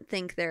don't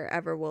think there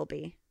ever will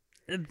be.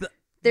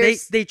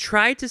 They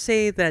tried to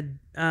say that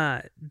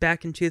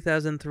back in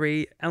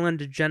 2003, Ellen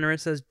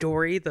DeGeneres as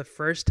Dory the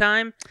first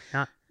time.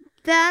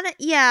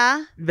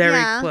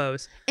 Very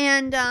close.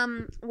 And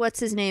what's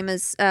his name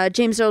is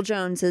James Earl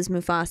Jones as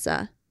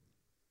Mufasa.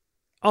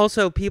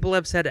 Also, people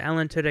have said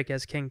Alan Tudyk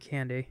as King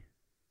Candy.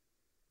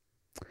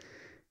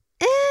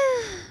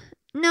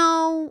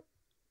 No.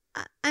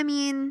 I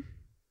mean,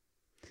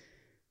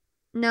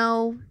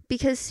 no,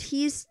 because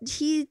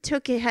he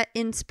took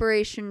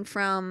inspiration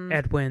from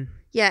Edwin.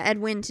 Yeah,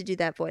 Edwin to do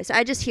that voice.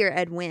 I just hear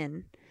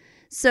Edwin.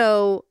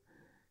 So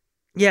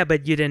yeah,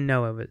 but you didn't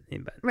know of it.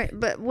 Right,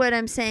 but what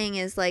I'm saying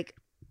is like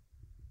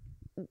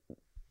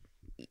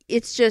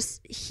it's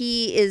just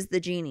he is the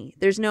genie.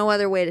 There's no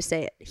other way to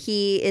say it.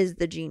 He is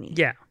the genie.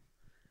 Yeah.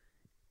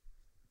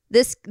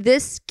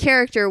 This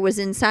character was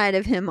inside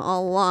of him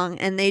all along,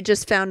 and they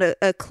just found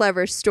a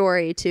clever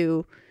story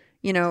to,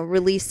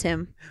 release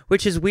him.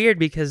 Which is weird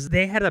because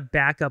they had a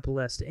backup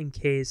list in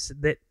case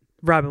that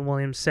Robin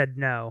Williams said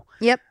no.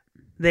 Yep.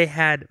 They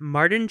had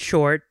Martin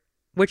Short,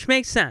 which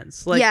makes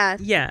sense.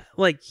 Yeah,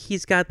 like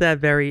he's got that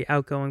very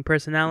outgoing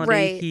personality.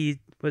 Right. He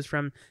was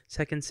from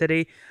Second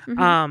City.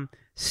 Mm-hmm.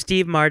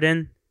 Steve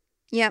Martin.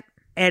 Yep.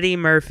 Eddie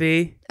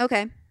Murphy.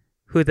 Okay.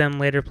 Who then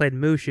later played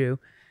Mushu.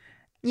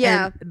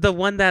 Yeah. And the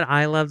one that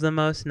I love the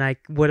most, and I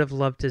would have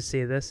loved to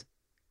see this,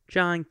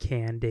 John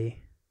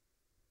Candy.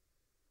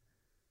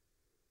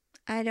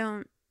 What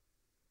else?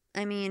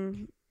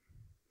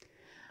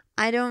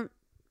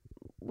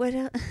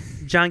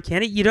 John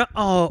Candy?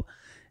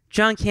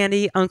 John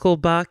Candy, Uncle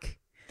Buck.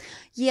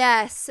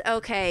 Yes.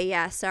 Okay.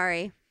 Yeah.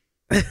 Sorry.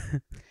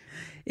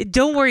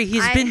 Don't worry,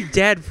 he's been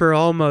dead for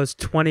almost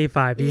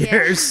 25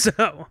 years.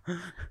 So,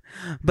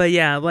 but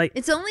yeah, like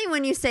it's only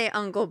when you say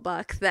Uncle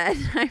Buck that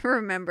I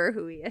remember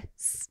who he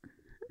is.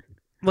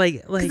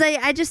 Like because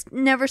I just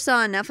never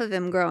saw enough of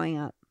him growing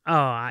up.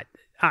 Oh,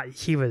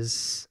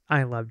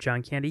 I love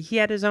John Candy. He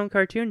had his own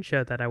cartoon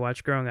show that I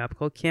watched growing up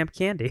called Camp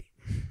Candy.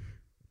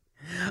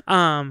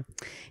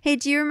 Hey,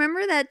 do you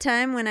remember that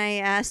time when I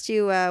asked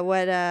you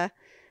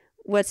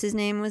what's his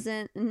name was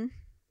in?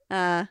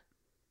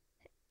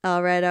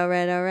 All right.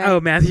 Oh,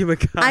 Matthew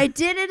McConaughey. I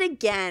did it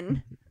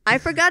again. I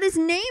forgot his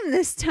name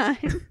this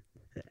time.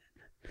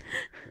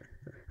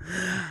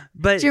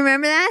 But do you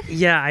remember that?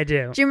 Yeah, I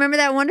do. Do you remember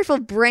that wonderful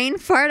brain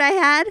fart I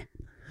had?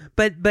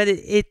 But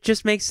it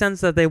just makes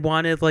sense that they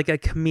wanted like a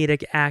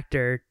comedic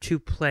actor to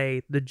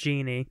play the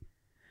genie.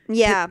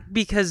 Yeah.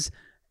 Because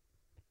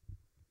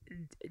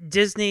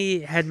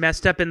Disney had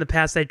messed up in the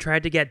past. They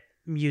tried to get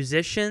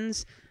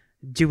musicians.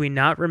 Do we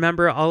not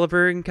remember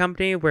Oliver and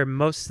Company, where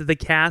most of the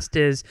cast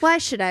is... Why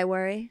should I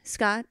worry,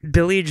 Scott?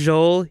 Billy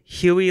Joel,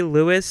 Huey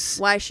Lewis.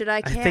 Why should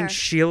I care? I think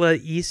Sheena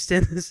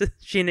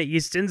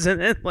Easton's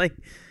in it. Like,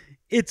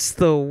 it's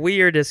the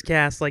weirdest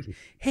cast. Like,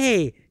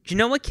 hey, do you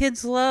know what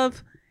kids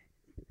love?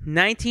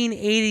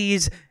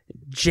 1980s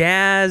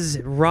jazz,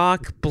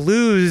 rock,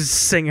 blues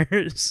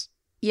singers.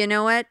 You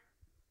know what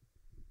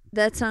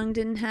that song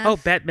didn't have? Oh,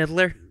 Bette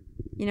Midler.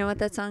 You know what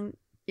that song,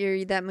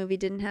 that movie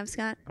didn't have,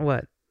 Scott?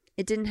 What?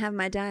 It didn't have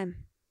My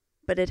Dime,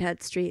 but it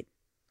had Street,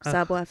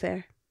 Savoir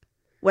Faire.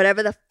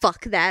 Whatever the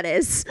fuck that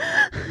is.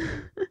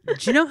 Do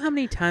you know how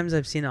many times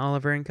I've seen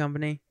Oliver and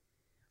Company?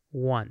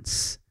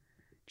 Once.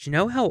 Do you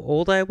know how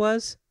old I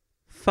was?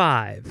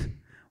 5.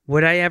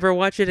 Would I ever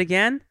watch it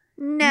again?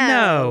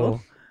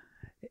 No.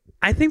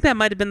 I think that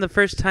might have been the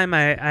first time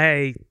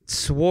I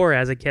swore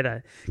as a kid.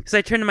 Because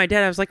I turned to my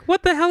dad, I was like,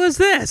 what the hell is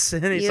this?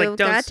 And he's like, You've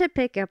got to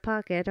pick a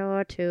pocket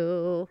or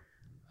two.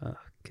 Oh,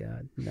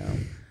 God, no.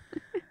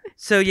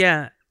 So,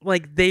 yeah,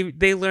 like,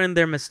 they learned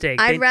their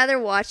mistake. I'd rather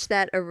watch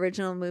that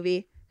original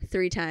movie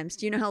 3 times.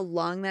 Do you know how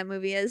long that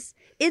movie is?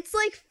 It's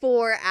like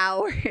 4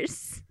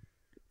 hours.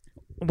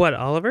 What,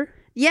 Oliver?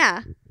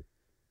 Yeah.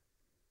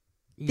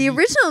 The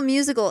original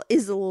musical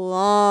is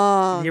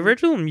long. The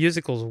original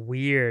musical's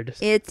weird.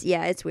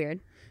 It's weird.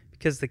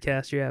 Because the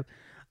cast you have.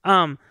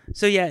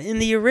 So yeah, in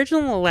the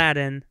original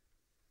Aladdin,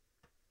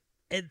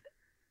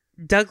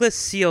 Douglas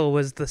Seal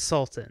was the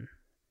Sultan.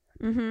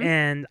 Mm-hmm.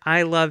 And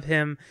I love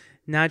him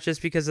not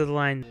just because of the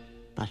line,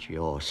 "But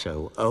you're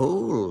so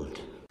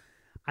old."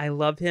 I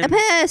love him. A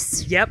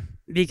piss. Yep,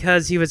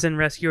 because he was in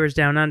Rescuers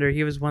Down Under.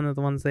 He was one of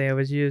the ones they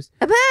always used.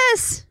 A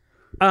piss.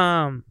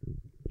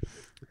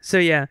 So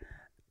yeah,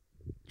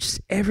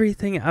 just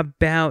everything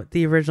about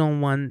the original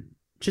one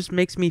just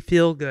makes me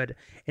feel good.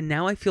 And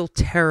now I feel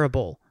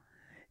terrible.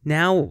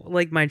 Now,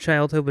 like, my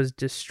childhood was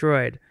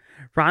destroyed.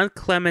 Ron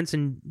Clements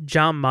and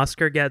John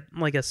Musker get,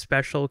 like, a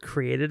special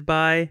created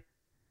by.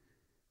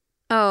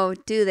 Oh,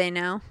 do they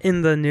now?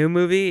 In the new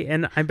movie.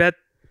 And I bet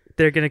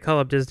they're going to call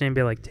up Disney and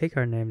be like, take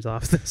our names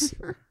off this.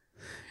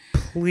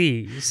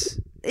 Please.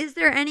 Is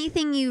there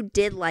anything you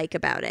did like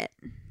about it?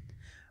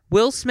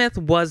 Will Smith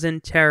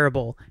wasn't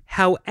terrible.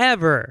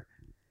 However,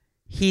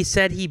 he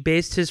said he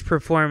based his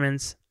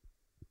performance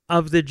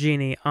of the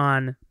genie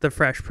on The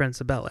Fresh Prince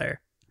of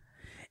Bel-Air.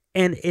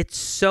 And it's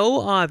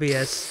so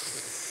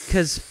obvious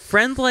because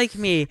Friend Like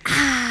Me,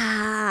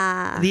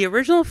 the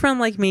original Friend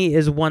Like Me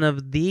is one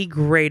of the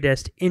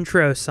greatest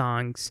intro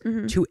songs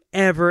to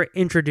ever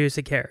introduce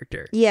a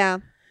character. Yeah.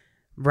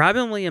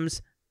 Robin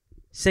Williams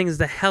sings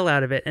the hell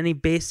out of it, and he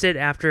based it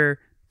after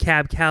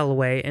Cab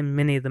Calloway and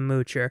Minnie the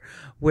Moocher,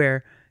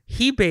 where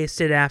he based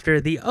it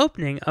after the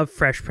opening of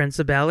Fresh Prince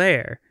of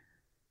Bel-Air.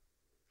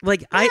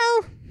 Like,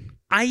 well,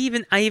 I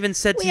even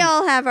said to you, we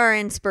all have our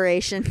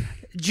inspiration.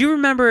 Do you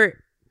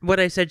remember what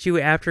I said to you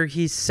after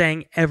he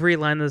sang every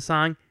line of the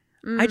song?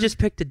 I just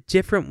picked a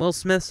different Will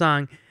Smith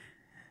song.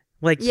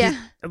 Like, yeah.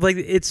 Like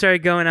it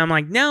started going, I'm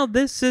like, now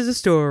this is a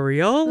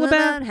story all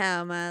about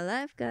how my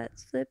life got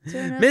flipped.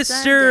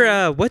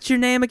 Mr. What's your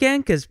name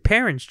again? Because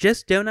parents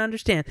just don't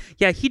understand.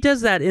 Yeah, he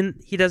does that.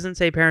 He doesn't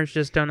say parents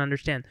just don't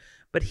understand.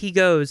 But he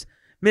goes,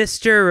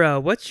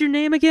 Mr. What's your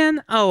name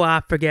again? Oh,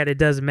 I forget. It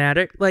doesn't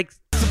matter. Like,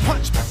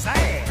 punch my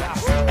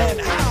ass. And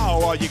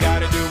how all you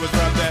gotta do is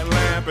rub that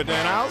lamp, and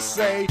then I'll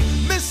say,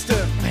 Mr.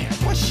 Man,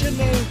 what's your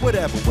name?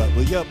 Whatever, what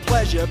will your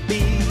pleasure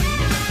be?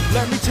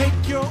 Let me take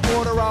your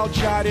order, I'll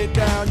jot it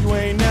down. You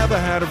ain't never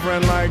had a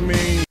friend like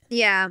me.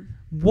 Yeah.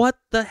 What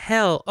the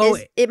hell? Oh,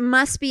 it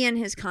must be in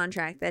his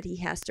contract that he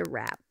has to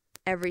rap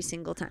every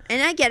single time.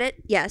 And I get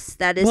it. Yes,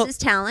 that is his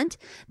talent.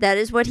 That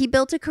is what he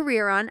built a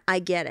career on. I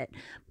get it.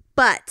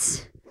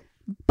 But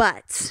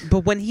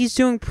when he's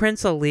doing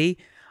Prince Ali,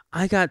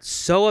 I got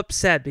so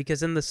upset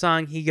because in the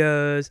song he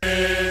goes,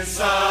 Prince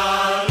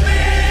Ali,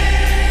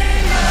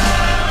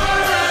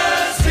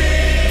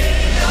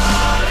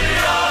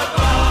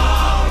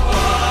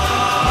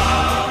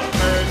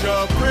 heard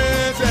your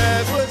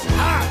princess was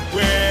hot.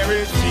 Where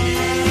is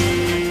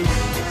she?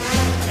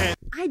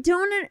 I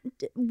don't.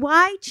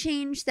 Why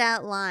change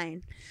that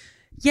line?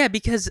 Yeah,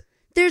 because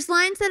there's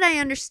lines that I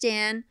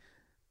understand,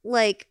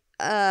 like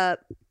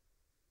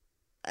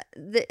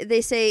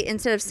they say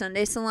instead of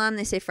Sunday Salam,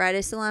 they say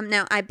Friday Salam.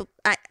 Now, I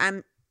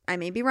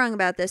may be wrong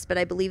about this, but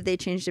I believe they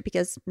changed it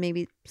because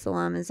maybe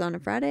Salam is on a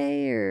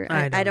Friday, or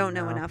I don't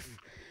know enough.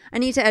 I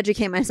need to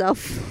educate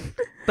myself.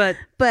 But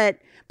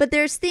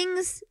there's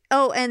things.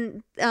 Oh,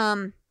 and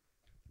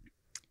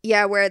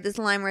yeah, where there's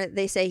a line where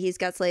they say he's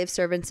got slave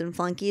servants and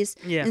flunkies.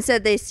 Yeah.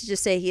 Instead, they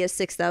just say he has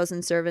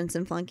 6,000 servants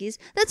and flunkies.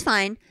 That's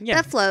fine.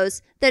 Yeah. That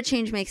flows. That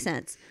change makes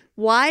sense.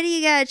 Why do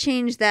you gotta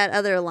change that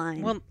other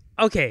line? Well,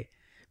 okay.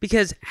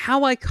 Because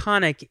how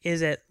iconic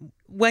is it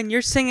when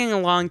you're singing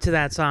along to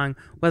that song,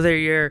 whether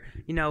you're,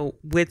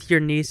 with your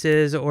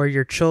nieces or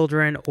your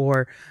children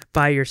or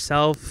by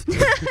yourself?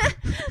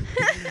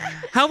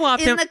 How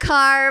often in the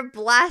car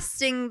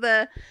blasting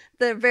the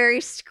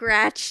very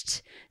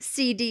scratched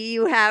CD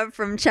you have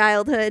from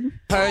childhood?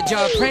 Heard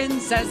your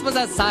princess was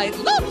a sight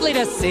lovely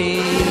to see,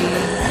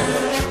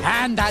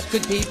 and that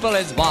good people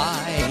is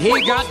why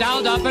he got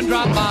down up and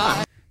dropped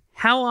by.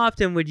 How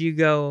often would you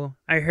go,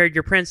 I heard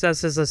your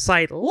princess is a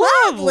sight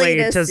lovely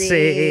to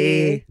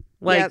see?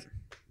 Like,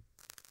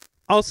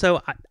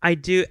 Also, I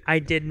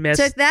did miss.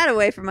 Took that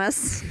away from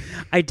us.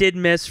 I did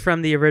miss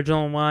from the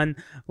original one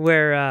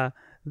where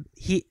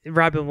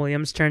Robin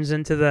Williams turns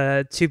into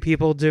the two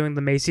people doing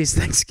the Macy's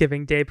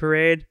Thanksgiving Day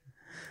Parade.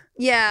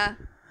 Yeah.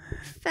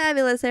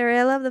 Fabulous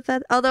area. I love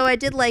the although I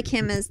did like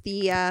him as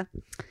the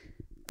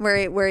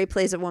where he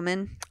plays a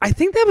woman. I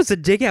think that was a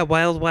dig at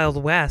Wild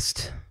Wild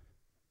West.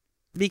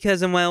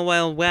 Because in Wild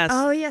Wild West,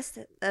 oh yes,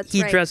 that's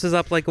he right. dresses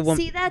up like a woman.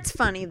 See, that's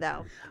funny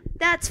though.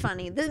 That's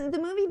funny. The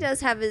movie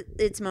does have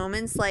its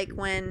moments, like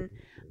when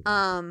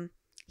when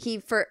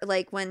he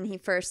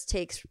first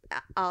takes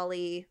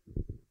Ali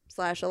 /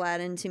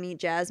 Aladdin to meet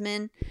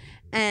Jasmine,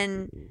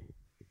 and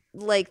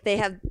like they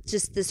have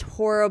just this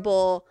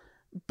horrible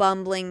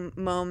bumbling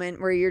moment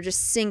where you're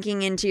just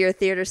sinking into your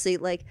theater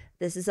seat, like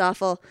this is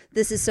awful,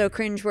 this is so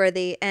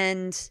cringeworthy,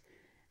 and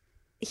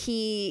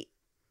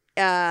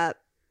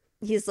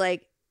he's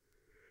like,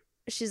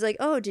 she's like,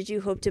 oh, did you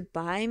hope to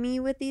buy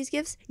me with these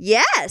gifts?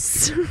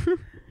 Yes.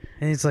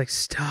 And he's like,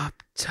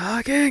 stop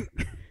talking.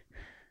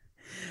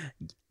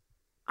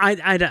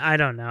 I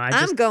don't know.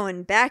 I'm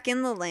going back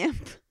in the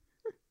lamp.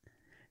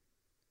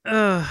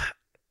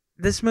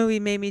 This movie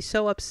made me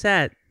so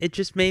upset. It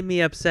just made me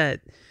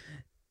upset.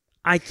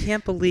 I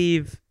can't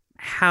believe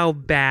how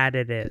bad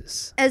it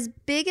is. As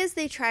big as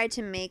they tried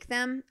to make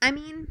them, I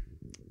mean,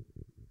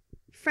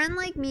 Friend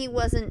Like Me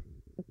wasn't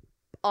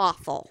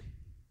awful.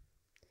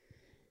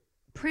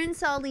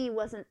 Prince Ali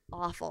wasn't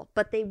awful,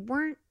 but they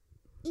weren't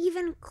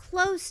even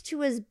close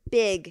to as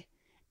big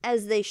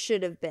as they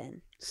should have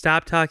been.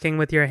 Stop talking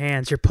with your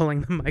hands. You're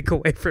pulling the mic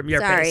away from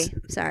your face.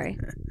 Sorry.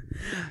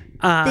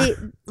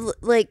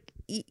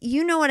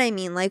 You know what I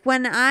mean? Like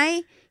when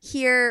I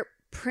hear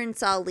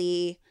Prince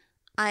Ali,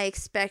 I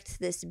expect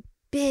this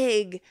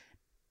big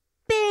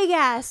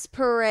ass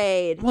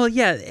parade. Well,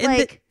 yeah, and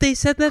like they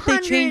said that they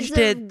changed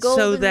it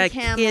so that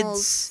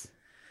camels.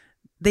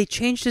 They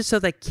changed it so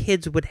that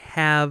kids would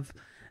have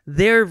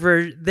their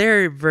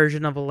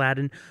version of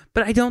Aladdin,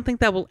 but I don't think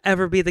that will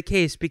ever be the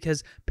case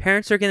because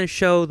parents are going to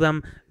show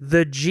them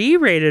the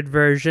G-rated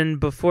version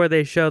before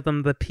they show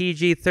them the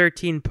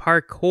PG-13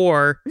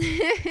 parkour.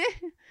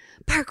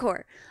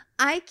 Parkour.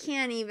 I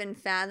can't even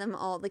fathom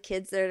all the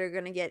kids that are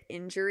going to get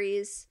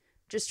injuries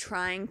just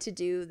trying to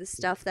do the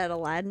stuff that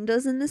Aladdin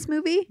does in this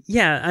movie.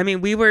 Yeah, I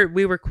mean, we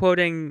were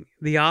quoting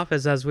The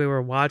Office as we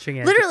were watching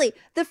it. Literally,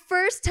 the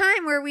first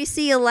time where we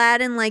see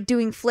Aladdin like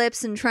doing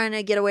flips and trying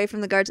to get away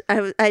from the guards,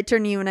 I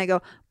turn to you and I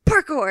go,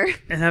 parkour.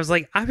 And I was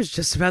like, I was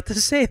just about to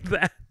say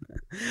that.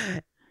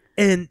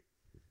 And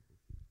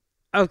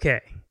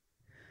okay.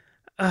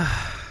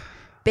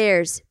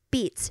 Bears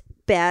beats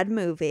bad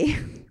movie.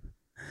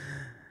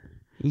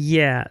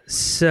 Yeah,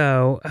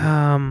 so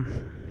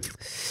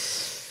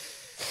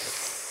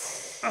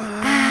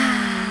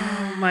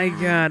oh my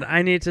god,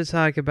 I need to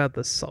talk about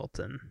the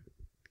Sultan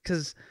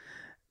because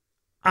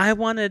I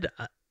wanted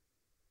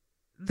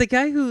the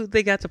guy who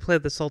they got to play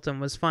the Sultan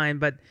was fine,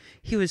 but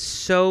he was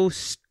so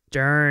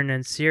stern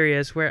and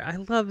serious. Where I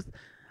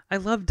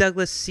love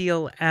Douglas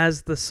Seal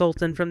as the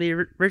Sultan from the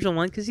original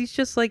one because he's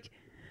just like,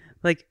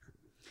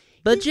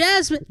 but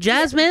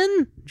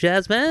Jasmine.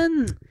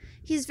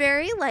 He's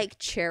very like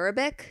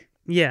cherubic.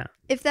 Yeah.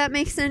 If that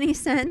makes any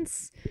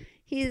sense.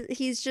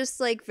 He's just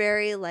like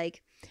very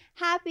like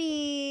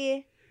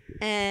happy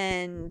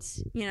and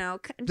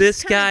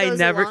this guy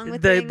never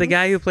the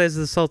guy who plays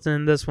the Sultan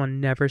in this one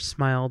never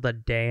smiled a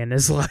day in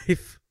his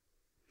life.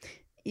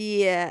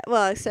 Yeah,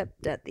 well,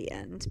 except at the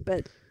end,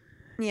 but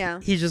yeah.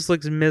 He just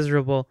looks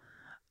miserable.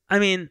 I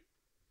mean,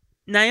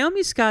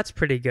 Naomi Scott's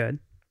pretty good.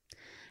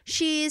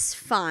 She's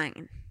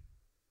fine.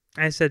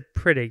 I said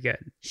pretty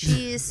good.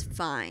 She's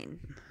fine.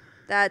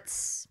 I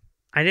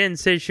didn't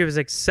say she was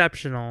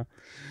exceptional.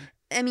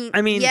 I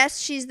mean, yes,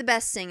 she's the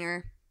best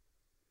singer.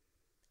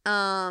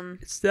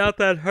 It's not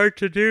that hard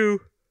to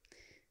do.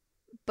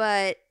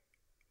 But,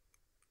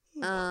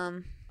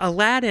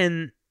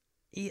 Aladdin,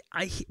 in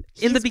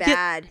the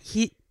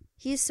beginning,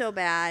 he's so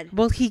bad.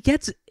 Well,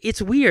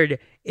 it's weird.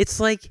 It's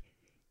like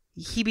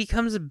he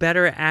becomes a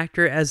better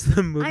actor as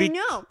the movie. I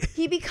know.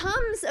 He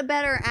becomes a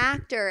better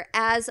actor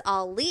as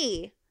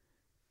Ali.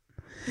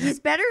 He's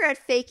better at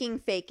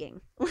faking.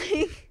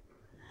 Like.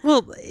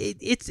 Well,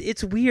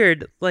 it's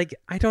weird. Like,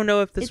 I don't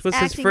know if this was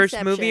his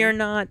first movie or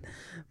not,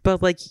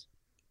 but like,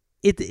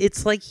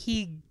 it's like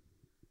he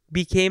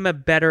became a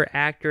better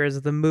actor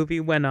as the movie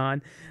went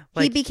on.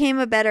 Like, he became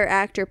a better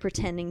actor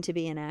pretending to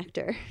be an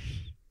actor.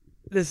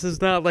 This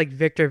is not like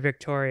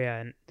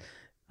Victoria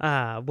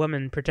and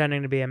woman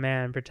pretending to be a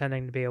man,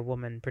 pretending to be a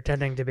woman,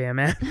 pretending to be a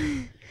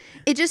man.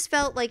 It just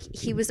felt like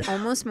he was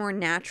almost more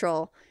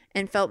natural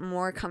and felt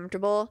more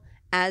comfortable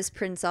as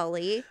Prince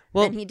Ali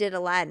than he did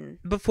Aladdin.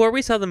 Before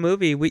we saw the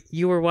movie,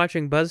 you were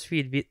watching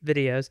BuzzFeed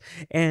videos,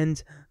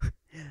 and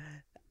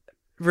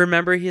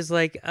remember he's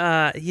like,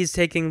 he's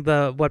taking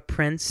the what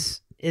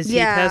Prince is he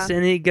test,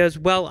 and he goes,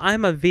 well,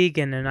 I'm a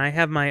vegan, and I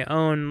have my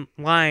own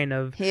line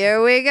of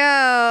here we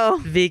go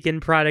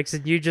vegan products,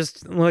 and you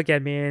just look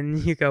at me and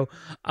you go,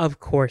 of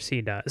course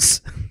he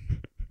does.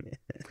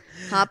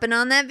 Hopping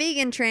on that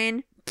vegan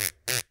train.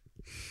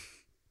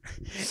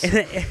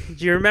 Do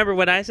you remember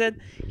what I said?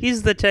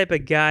 He's the type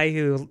of guy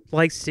who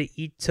likes to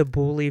eat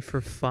tabbouleh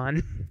for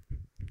fun.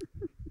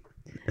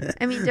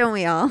 I mean, don't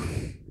we all?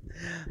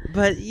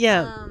 But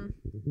yeah.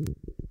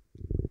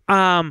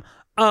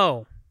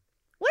 Oh.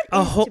 What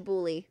is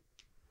tabbouleh?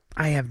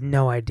 I have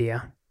no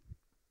idea.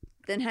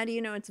 Then how do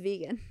you know it's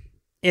vegan?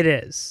 It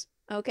is.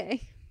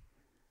 Okay.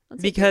 I'll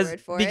take your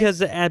word for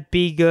because at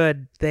Be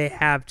Good they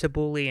have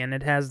tabbouleh and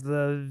it has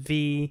the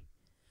V.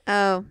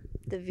 Oh,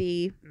 the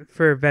V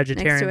for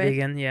vegetarian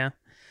vegan. Yeah.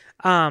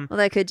 Well,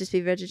 that could just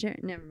be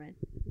vegetarian. Never mind.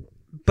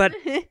 But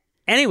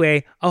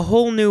anyway, A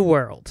Whole New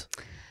World.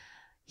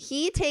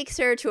 He takes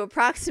her to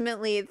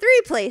approximately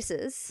 3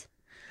 places.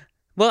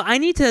 Well,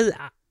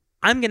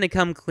 I'm going to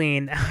come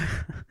clean.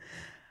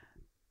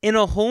 In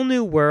A Whole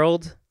New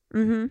World,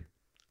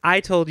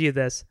 I told you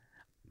this.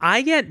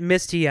 I get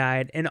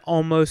misty-eyed and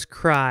almost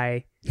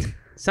cry.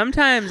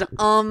 Sometimes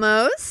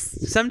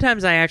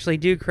I actually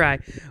do cry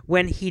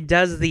when he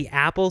does the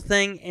apple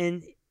thing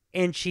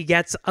and she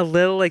gets a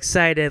little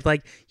excited.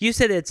 Like you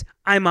said, it's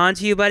I'm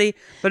onto you, buddy.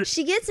 But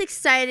she gets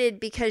excited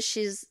because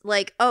she's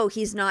like, oh,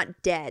 he's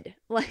not dead.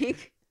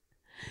 Like,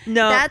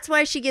 no, that's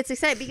why she gets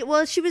excited. Because,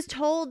 well, she was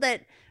told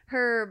that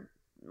her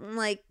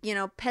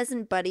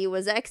peasant buddy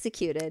was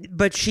executed,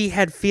 but she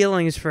had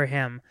feelings for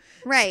him,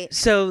 right?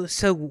 So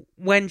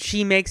when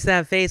she makes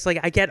that face, like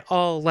I get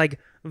all like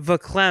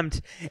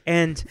verklempt,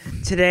 and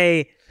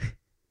today.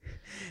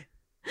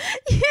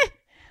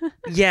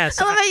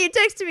 Yes. I love how you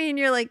texted me and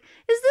you're like,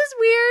 is this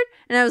weird?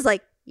 And I was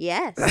like,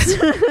 yes.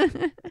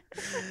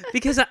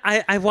 Because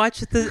I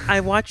watched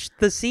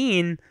the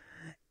scene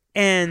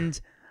and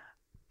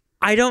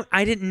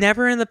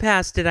never in the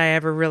past did I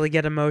ever really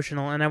get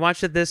emotional. And I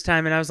watched it this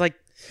time and I was like,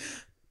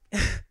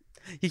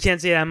 you can't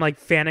see it. I'm like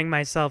fanning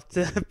myself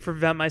to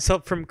prevent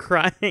myself from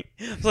crying. I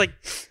was like,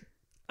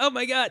 oh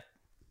my God,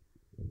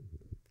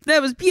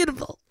 that was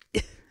beautiful.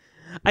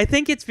 I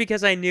think it's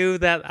because I knew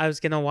that I was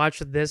going to watch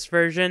this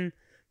version.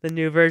 The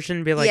new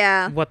version, be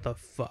like, what the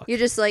fuck? You're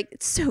just like,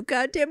 it's so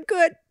goddamn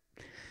good.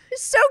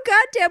 It's so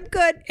goddamn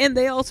good. And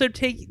they also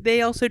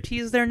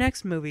tease their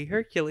next movie,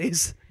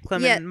 Hercules,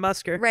 Clement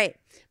Musker. Right.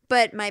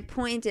 But my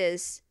point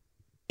is,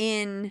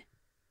 in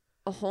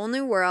A Whole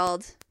New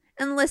World,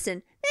 and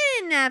listen, they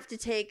didn't have to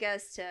take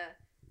us to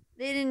Egypt.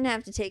 They didn't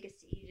have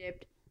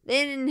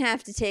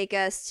to take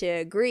us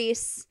to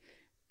Greece.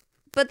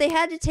 But they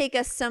had to take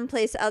us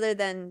someplace other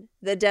than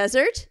the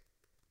desert,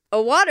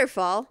 a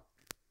waterfall,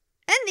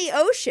 and the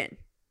ocean,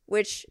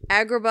 which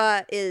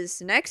Agrabah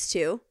is next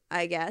to,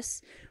 I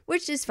guess,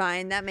 which is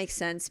fine. That makes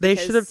sense. They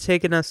should have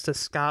taken us to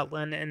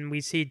Scotland and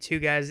we see 2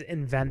 guys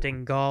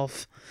inventing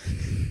golf.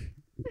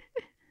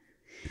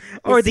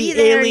 Or the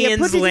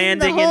aliens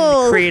landing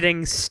and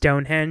creating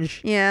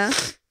Stonehenge. Yeah.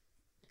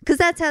 Because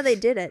that's how they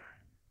did it.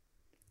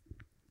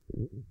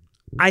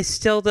 I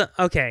still don't...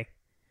 Okay.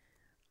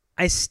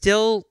 I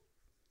still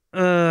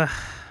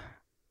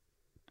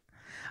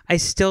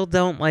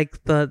don't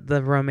like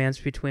the romance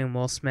between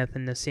Will Smith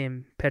and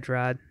Nasim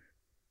Pedrad.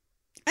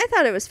 I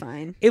thought it was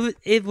fine.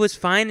 It was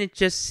fine. It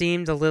just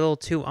seemed a little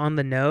too on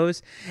the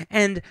nose.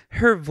 And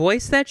her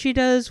voice that she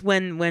does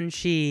when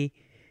she's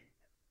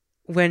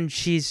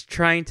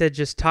trying to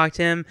just talk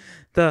to him,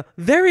 the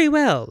very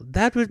well,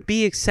 that would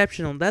be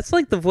exceptional. That's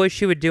like the voice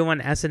she would do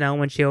on SNL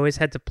when she always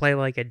had to play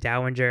like a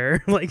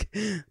dowager, like.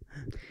 Well,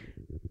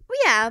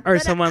 yeah, or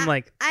someone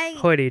like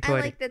hoity-toity.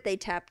 I like that they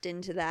tapped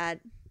into that.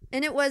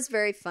 And it was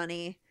very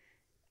funny.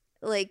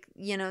 Like,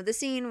 the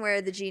scene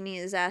where the genie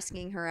is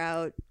asking her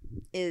out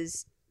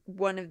is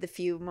one of the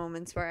few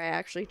moments where I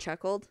actually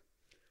chuckled.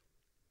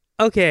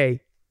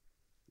 Okay.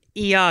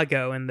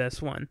 Iago in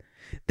this one.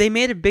 They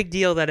made a big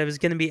deal that it was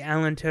going to be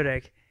Alan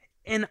Tudyk.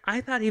 And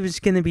I thought he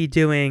was going to be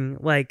doing,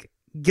 like,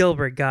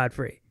 Gilbert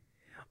Gottfried.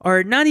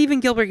 Or not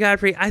even Gilbert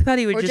Gottfried. I thought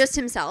he would just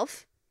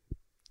himself.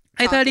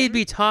 I thought he'd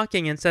be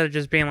talking instead of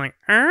just being like,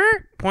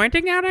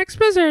 pointing out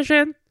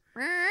exposition.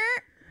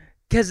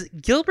 Because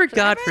Gilbert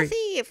Gottfried...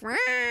 Thief.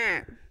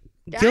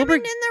 Diamond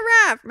in the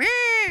rough.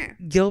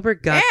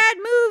 Gilbert Gottfried... Bad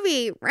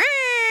movie.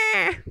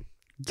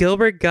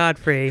 Gilbert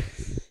Gottfried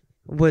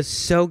was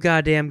so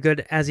goddamn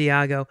good as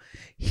Iago.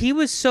 He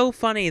was so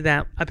funny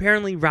that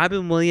apparently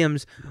Robin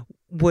Williams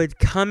would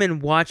come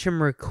and watch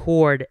him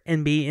record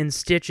and be in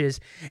stitches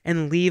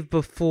and leave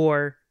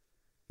before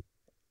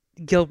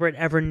Gilbert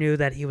ever knew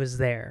that he was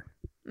there.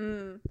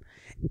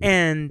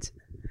 And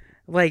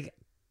like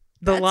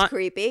that's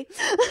creepy.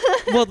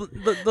 Well,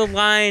 the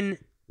line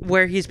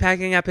where he's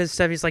packing up his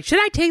stuff, he's like, should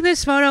I take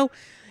this photo?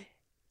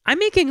 I'm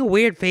making a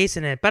weird face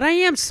in it, but I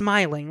am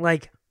smiling.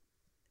 Like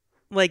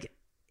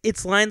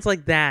it's lines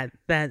like that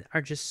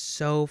are just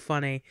so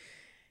funny.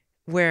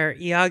 Where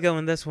Iago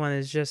in this one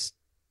is just,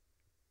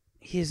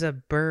 he's a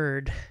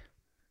bird.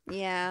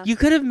 Yeah. You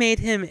could have made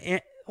him,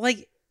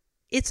 like,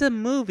 it's a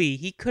movie.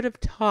 He could have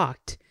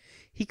talked.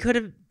 He could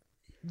have,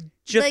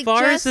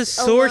 Jafar is a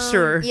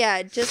sorcerer. Alone,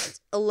 yeah,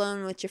 just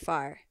alone with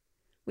Jafar.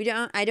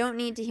 I don't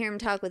need to hear him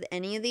talk with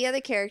any of the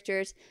other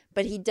characters,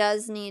 but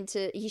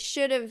he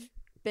should have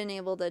been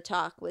able to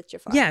talk with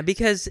Jafar. Yeah,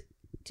 because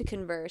to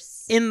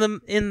converse. In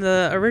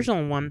the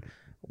original one,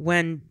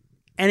 when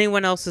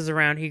anyone else is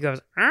around, he goes,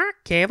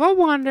 Cave of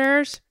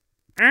Wonders.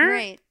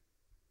 Right.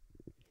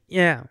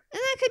 Yeah. And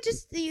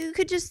that you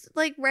could just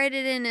like write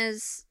it in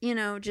as,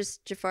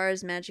 just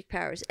Jafar's magic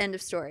powers. End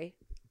of story.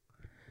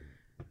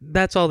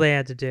 That's all they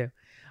had to do.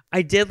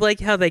 I did like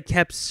how they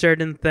kept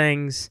certain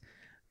things,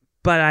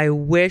 but I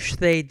wish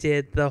they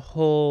did the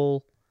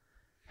whole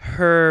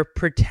her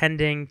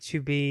pretending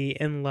to be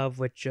in love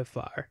with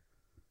Jafar.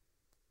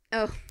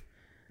 Oh.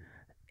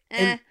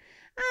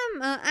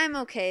 I'm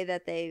okay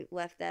that they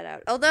left that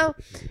out. Although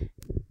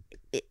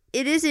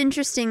it is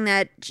interesting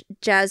that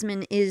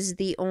Jasmine is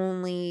the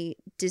only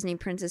Disney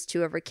princess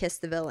to ever kiss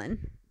the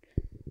villain.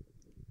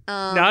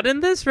 Not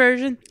in this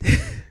version.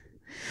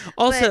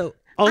 also,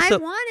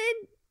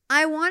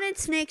 I wanted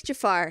Snake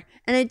Jafar,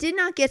 and I did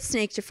not get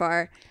Snake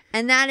Jafar,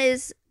 and that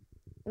is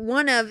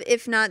one of,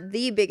 if not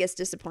the biggest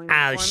disappointment.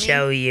 I'll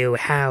show you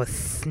how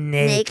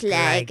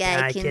snake-like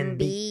I can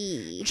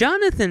be.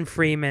 Jonathan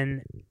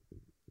Freeman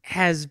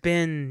has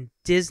been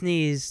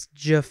Disney's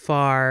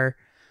Jafar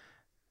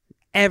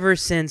ever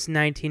since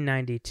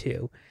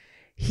 1992.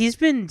 He's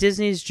been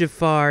Disney's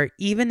Jafar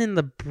even in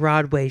the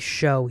Broadway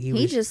show.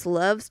 He just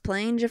loves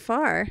playing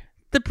Jafar.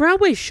 The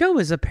Broadway show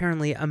is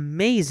apparently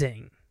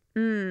amazing.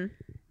 Mm.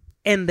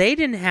 And they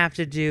didn't have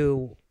to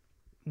do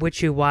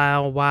Witchy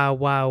Wild Wild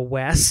Wild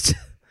West.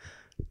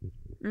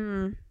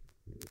 Mm.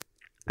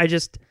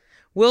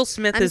 Will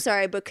Smith I'm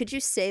sorry, but could you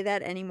say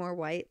that any more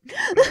white?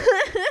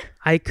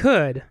 I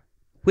could.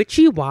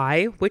 Witchy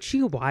Wild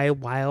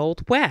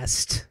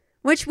West.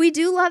 Which we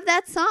do love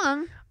that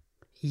song.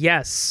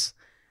 Yes.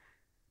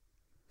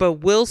 But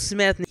Will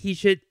Smith, he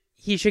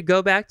should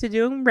go back to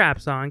doing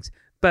rap songs,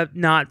 but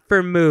not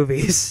for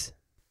movies.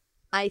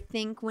 I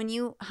think when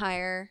you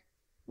hire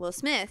Will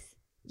Smith,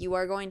 you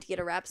are going to get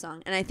a rap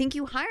song. And I think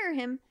you hire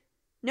him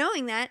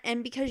knowing that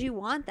and because you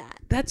want that.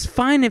 That's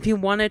fine if he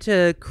wanted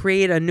to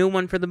create a new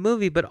one for the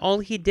movie, but all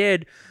he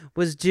did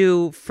was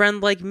do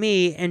Friend Like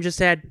Me and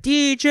just add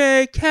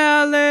DJ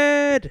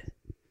Khaled.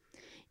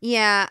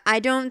 Yeah,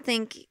 I don't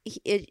think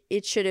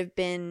it should have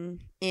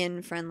been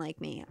in Friend Like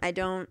Me. I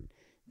don't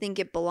think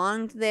it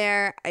belonged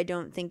there. I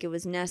don't think it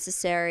was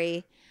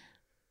necessary.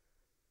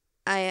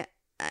 Even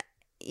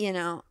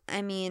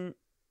the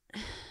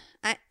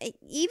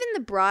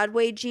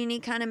Broadway genie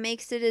kind of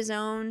makes it his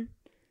own.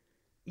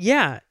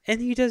 Yeah,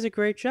 and he does a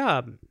great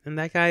job. And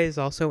that guy is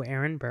also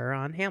Aaron Burr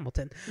on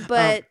Hamilton.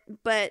 But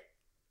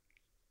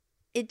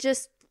it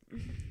just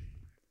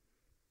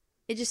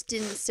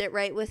didn't sit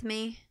right with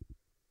me.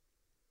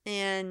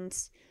 And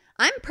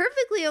I'm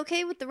perfectly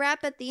okay with the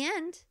rap at the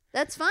end.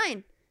 That's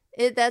fine.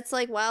 That's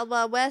like Wild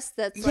Wild West.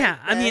 That's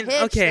like Hitch.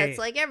 Okay. That's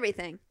like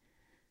everything.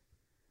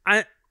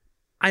 I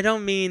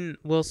don't mean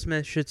Will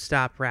Smith should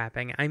stop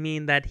rapping. I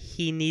mean that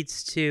he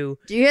needs to...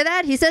 Do you hear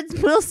that? He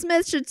said Will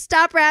Smith should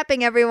stop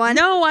rapping, everyone.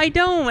 No, I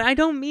don't. I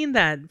don't mean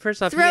that.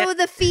 First off... Throw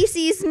the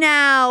feces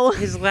now.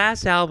 His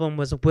last album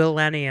was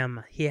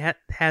Willennium. He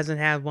hasn't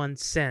had one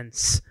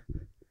since.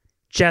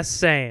 Just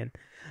saying.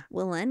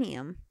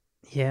 Willennium?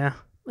 Yeah.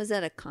 Was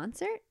that a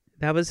concert?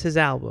 That was his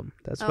album.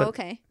 That's what...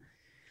 okay.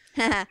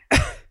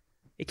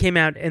 It came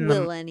out in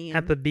Millennium.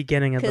 at the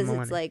beginning of the millennium.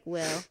 Because it's like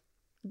Will,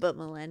 but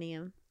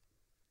Millennium.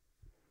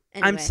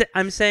 Anyway.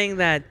 I'm saying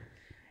that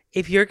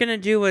if you're going to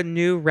do a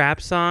new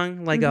rap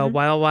song, like a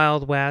Wild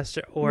Wild West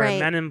or a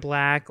Men in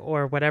Black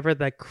or whatever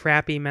the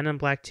crappy Men in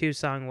Black 2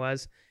 song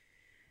was,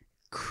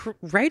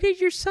 write it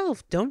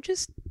yourself. Don't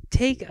just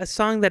take a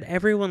song that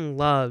everyone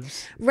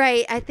loves.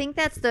 Right. I think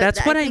that's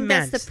what I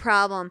meant. That's the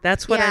problem.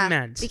 That's what I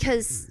meant.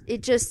 Because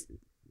it just...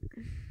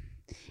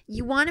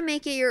 You want to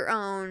make it your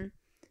own,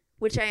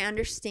 which I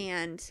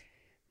understand,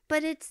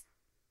 but it's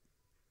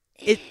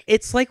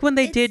like when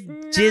they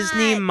did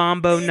Disney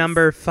Mambo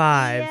number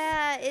 5.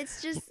 Yeah,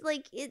 it's just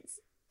like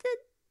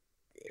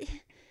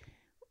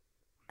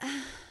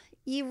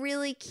you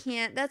really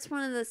can't. That's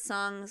one of the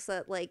songs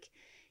that like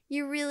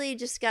you really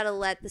just got to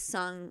let the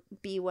song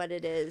be what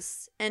it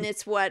is, and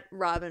it's what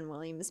Robin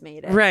Williams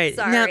made it. Right.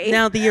 Sorry.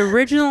 Now the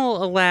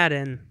original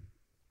Aladdin,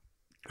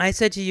 I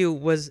said to you,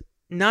 was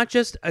not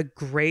just a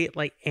great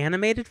like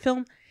animated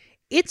film,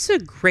 it's a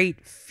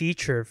great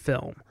feature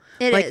film.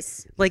 It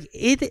is. Like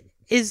it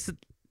is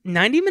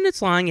 90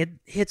 minutes long. It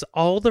hits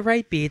all the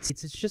right beats.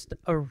 It's just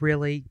a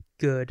really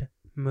good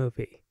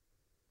movie.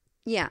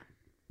 Yeah.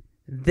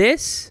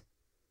 This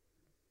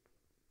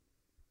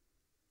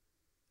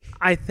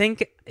I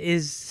think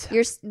is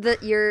your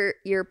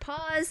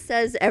pause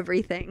says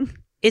everything.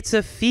 It's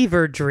a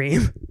fever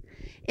dream.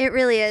 It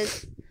really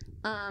is.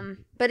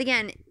 But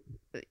again,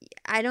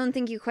 I don't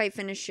think you quite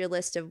finished your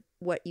list of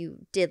what you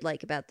did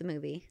like about the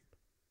movie.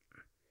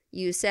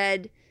 You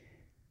said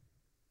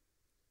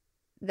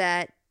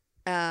that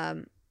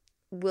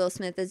Will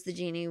Smith as the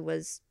genie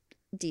was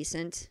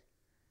decent.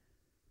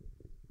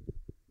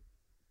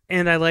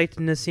 And I liked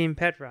Nasim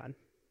Pedrad.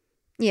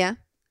 Yeah,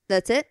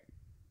 that's it.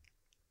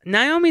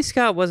 Naomi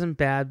Scott wasn't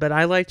bad, but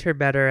I liked her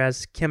better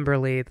as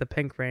Kimberly, the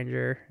Pink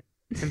Ranger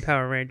in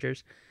Power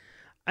Rangers.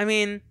 I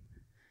mean,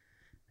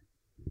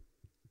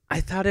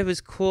 I thought it was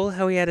cool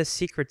how he had a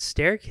secret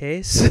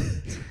staircase.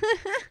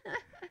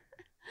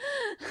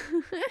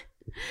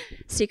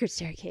 Secret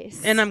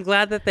staircase. And I'm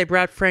glad that they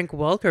brought Frank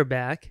Welker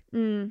back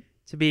Mm.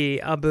 to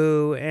be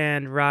Abu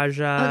and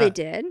Raja. Oh, they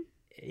did?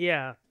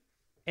 Yeah.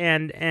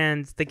 And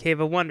the Cave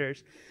of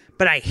Wonders.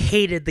 But I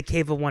hated the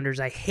Cave of Wonders.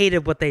 I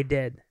hated what they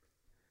did.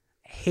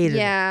 I hated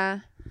Yeah.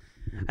 it.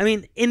 I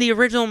mean, in the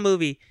original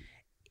movie,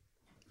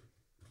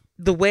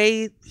 the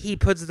way he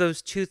puts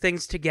those two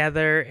things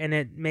together and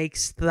it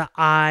makes the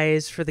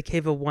eyes for the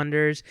Cave of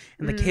Wonders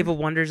and the Cave of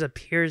Wonders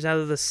appears out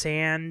of the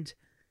sand.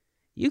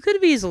 You could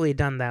have easily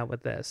done that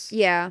with this.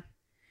 Yeah.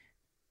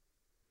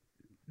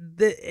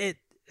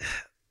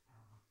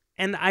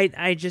 And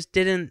I just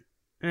didn't.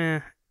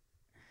 I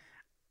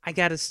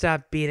gotta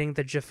stop beating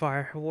the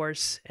Jafar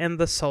horse and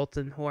the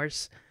Sultan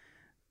horse.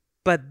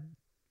 But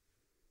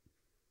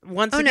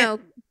once again, no,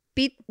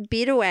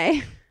 beat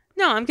away.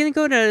 No, I'm gonna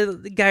go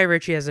to Guy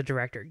Ritchie as a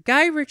director.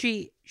 Guy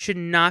Ritchie should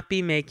not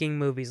be making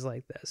movies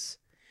like this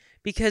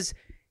because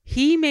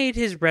he made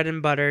his bread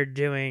and butter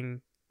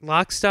doing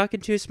Lock, Stock,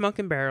 and Two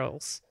Smoking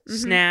Barrels,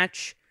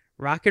 Snatch,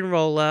 Rock and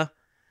Rolla,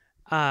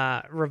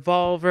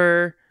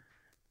 Revolver,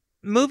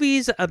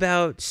 movies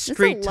about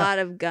street. That's a lot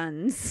of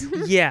guns.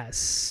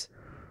 Yes.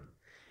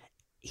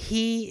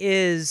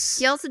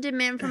 He also did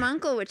Man from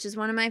U.N.C.L.E., which is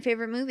one of my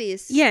favorite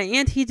movies. Yeah,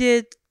 and he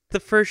did the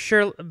first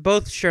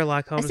both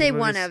Sherlock Holmes I say movies.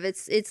 one of,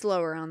 it's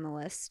lower on the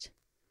list.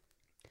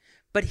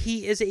 But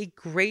he is a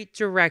great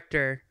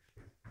director.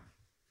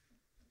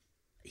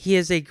 He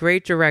is a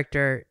great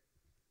director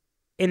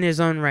in his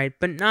own right,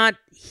 but not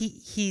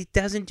he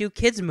doesn't do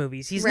kids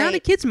movies. He's not a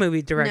kids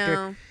movie director.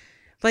 No.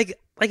 Like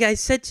I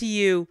said to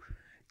you,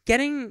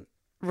 getting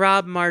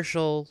Rob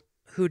Marshall,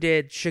 who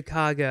did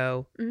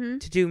Chicago,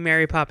 to do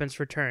Mary Poppins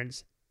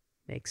Returns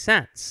makes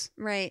sense.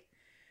 Right.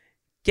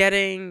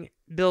 Getting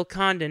Bill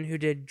Condon, who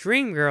did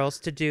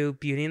Dreamgirls, to do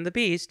Beauty and the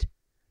Beast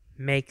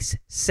makes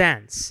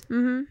sense.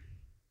 Mm-hmm.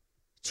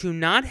 To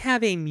not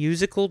have a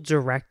musical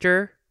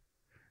director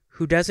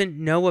who doesn't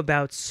know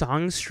about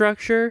song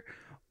structure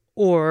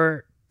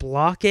or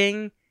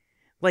blocking,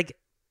 like...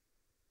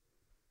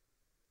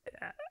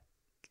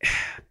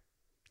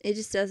 It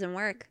just doesn't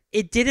work.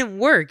 It didn't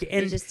work.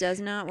 And, it just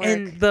does not work.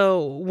 And the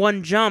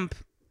one jump,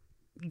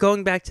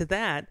 going back to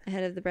that...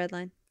 Ahead of the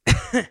breadline.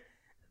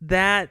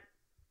 that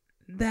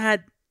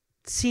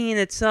scene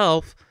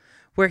itself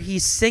where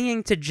he's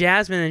singing to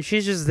Jasmine and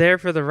she's just there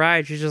for the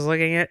ride. She's just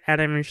looking at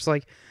him and she's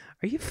like,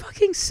 are you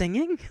fucking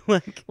singing?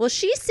 Like, well,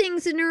 she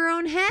sings in her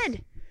own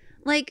head.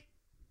 Like,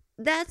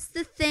 that's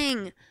the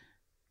thing.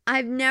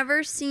 I've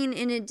never seen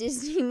in a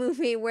Disney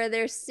movie where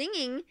they're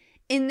singing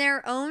in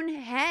their own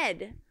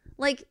head.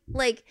 Like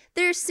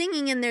they're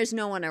singing and there's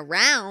no one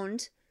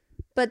around,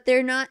 but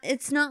they're not.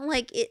 It's not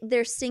like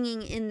they're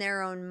singing in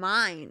their own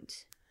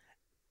mind.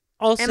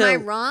 Also, am I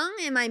wrong?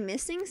 Am I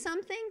missing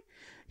something?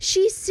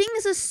 She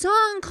sings a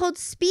song called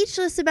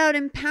Speechless about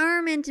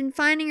empowerment and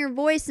finding her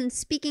voice and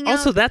speaking out.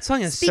 Also, that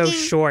song is so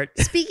short.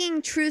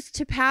 Speaking truth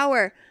to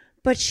power,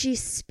 but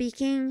she's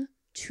speaking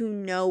to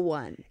no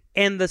one.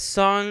 And the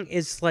song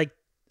is like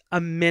a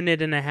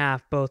minute and a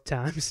half both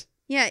times.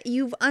 Yeah,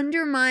 you've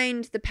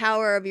undermined the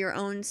power of your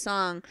own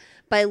song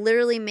by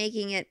literally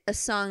making it a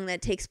song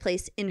that takes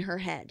place in her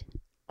head.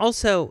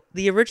 Also,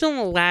 the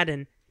original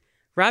Aladdin,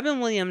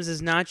 Robin Williams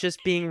is not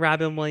just being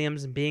Robin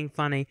Williams and being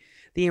funny.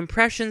 The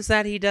impressions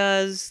that he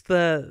does,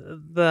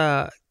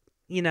 the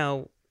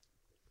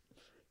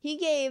he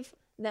gave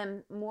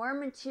them more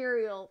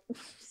material.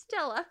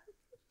 Stella,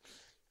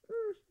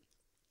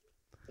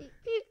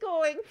 keep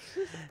going.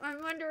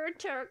 I'm under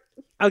attack.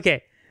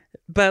 Okay,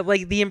 but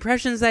like the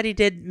impressions that he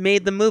did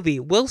made the movie.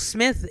 Will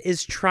Smith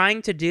is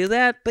trying to do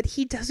that, but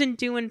he doesn't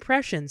do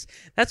impressions.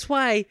 That's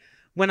why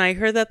when I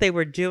heard that they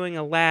were doing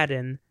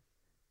Aladdin,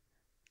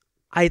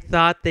 I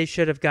thought they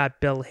should have got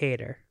Bill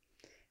Hader.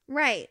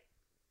 Right.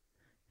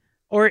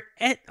 Or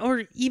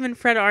even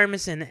Fred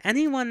Armisen.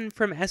 Anyone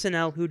from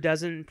SNL who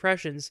does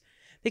impressions.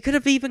 They could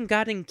have even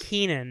gotten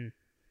Keenan.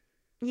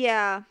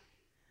 Yeah.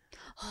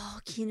 Oh,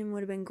 Keenan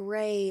would have been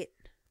great.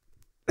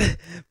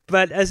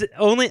 But as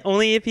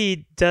only if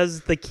he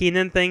does the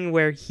Keenan thing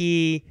where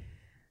he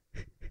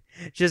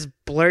just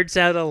blurts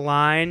out a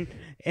line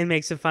and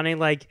makes it funny.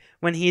 Like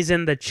when he's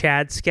in the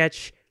Chad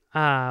sketch,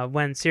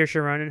 when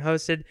Saoirse Ronan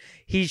hosted,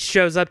 he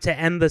shows up to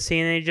end the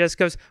scene and he just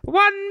goes,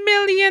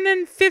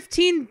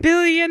 $1,015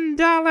 billion.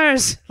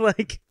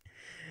 Like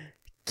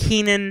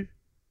Keenan.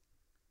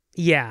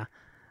 Yeah.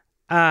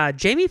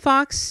 Jamie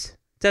Foxx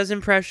does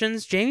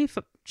impressions. Jamie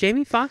Foxx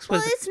was...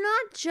 Well, it's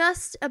not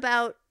just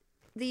about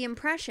the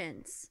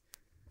impressions,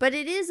 but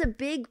it is a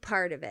big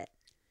part of it.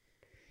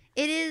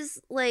 It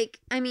is like,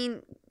 I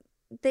mean,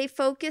 they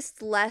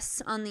focused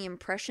less on the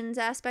impressions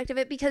aspect of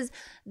it because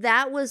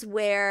that was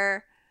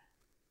where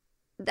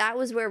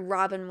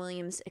Robin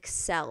Williams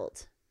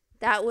excelled.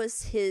 That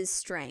was his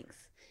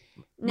strength.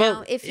 Now,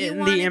 well, if you in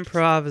want the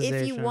improvisation,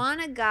 if you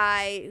want a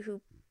guy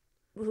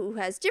who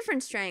has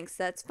different strengths,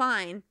 that's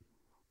fine.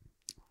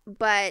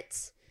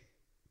 But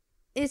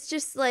it's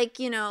just like,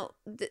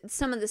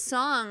 some of the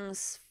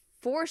songs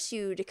force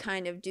you to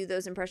kind of do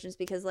those impressions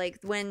because like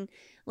when,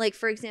 like,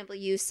 for example,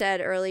 you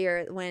said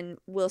earlier when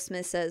Will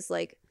Smith says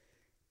like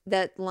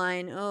that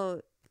line,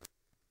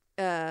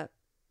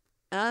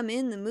 I'm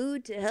in the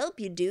mood to help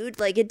you, dude.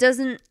 Like, it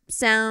doesn't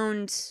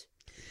sound...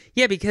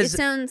 Yeah, because... It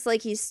sounds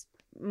like he's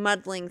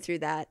muddling through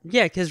that.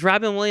 Yeah, because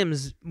Robin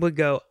Williams would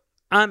go,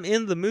 I'm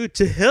in the mood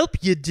to help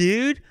you,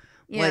 dude.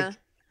 Yeah. Like,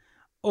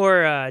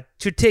 or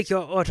to take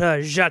your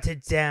order, jot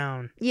it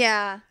down.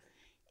 Yeah.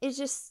 It's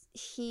just,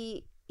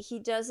 he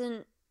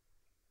doesn't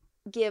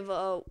give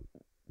a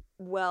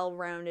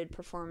well-rounded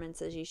performance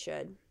as he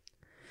should.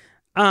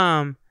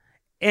 And,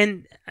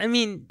 I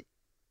mean...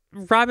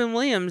 Robin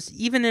Williams,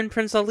 even in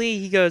Prince Ali,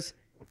 he goes,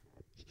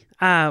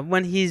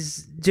 when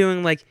he's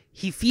doing, like,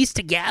 he feasts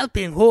a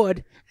galloping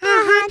horde,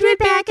 100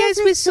 baggers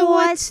with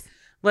swords.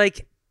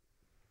 Like,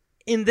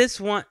 in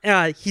this one,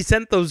 he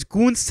sent those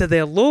goons to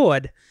their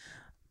lord.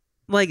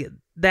 Like,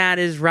 that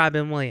is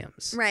Robin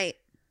Williams. Right.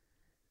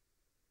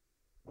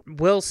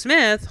 Will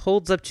Smith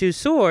holds up 2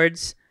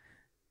 swords,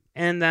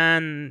 and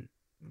then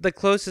the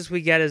closest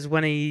we get is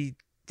when he...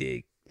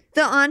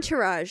 The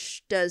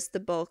entourage does the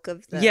bulk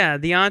of the... Yeah,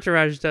 the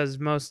entourage does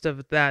most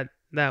of that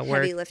work.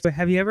 Heavy lifting. But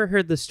have you ever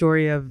heard the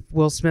story of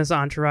Will Smith's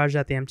entourage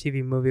at the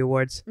MTV Movie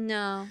Awards?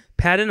 No.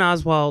 Patton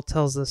Oswalt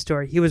tells the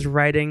story. He was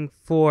writing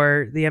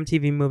for the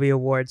MTV Movie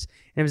Awards,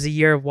 and it was the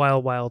year of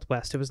Wild Wild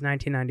West. It was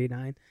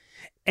 1999.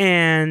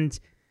 And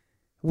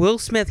Will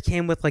Smith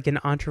came with like an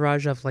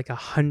entourage of like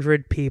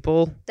 100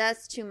 people.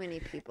 That's too many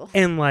people.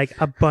 And like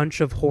a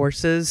bunch of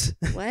horses.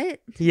 What?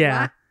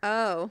 Yeah. What?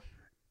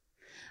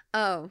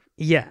 Oh.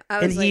 Yeah. I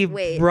was and he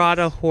wait. brought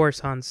a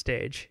horse on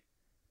stage.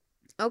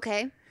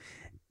 Okay.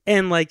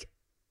 And like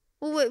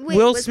well, wait,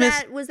 Will was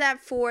Smith, was that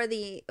for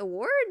the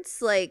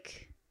awards?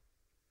 Like,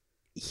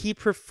 he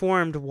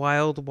performed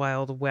Wild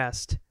Wild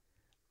West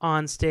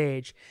on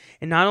stage.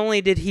 And not only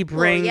did he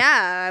bring... Well,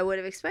 yeah, I would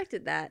have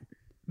expected that.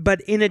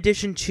 But in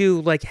addition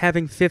to like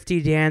having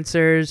 50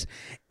 dancers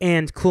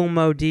and Kool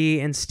Moe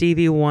Dee and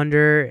Stevie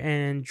Wonder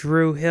and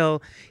Drew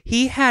Hill,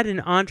 he had an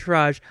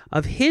entourage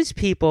of his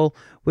people,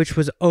 which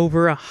was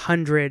over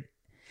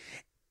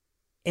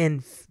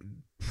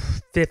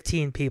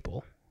 115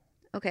 people.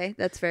 Okay,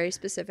 that's very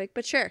specific,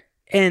 but sure.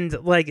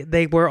 And like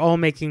they were all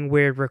making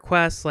weird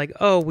requests, like,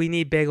 "Oh, we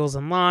need bagels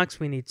and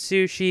lox, we need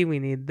sushi, we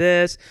need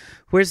this.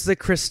 Where's the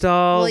crystal?"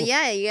 Well,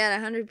 yeah, you got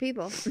 100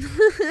 people.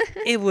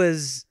 It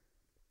was.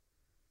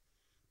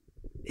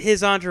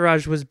 His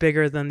entourage was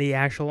bigger than the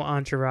actual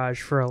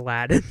entourage for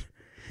Aladdin.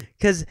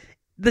 Because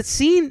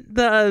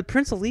the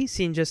Prince Ali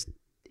scene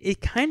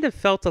it kind of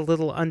felt a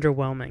little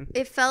underwhelming.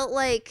 It felt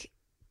like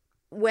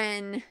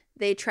when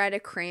they try to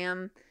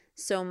cram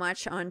so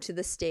much onto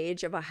the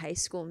stage of a High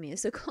School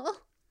Musical.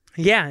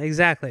 Yeah,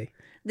 exactly.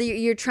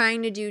 You're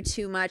trying to do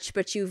too much,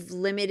 but you've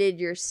limited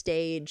your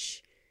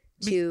stage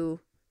to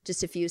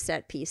just a few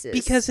set pieces.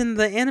 Because in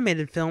the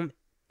animated film,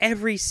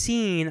 every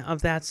scene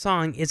of that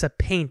song is a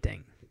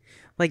painting.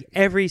 Like,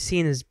 every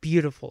scene is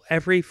beautiful.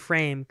 Every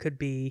frame could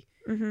be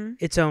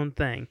its own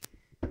thing.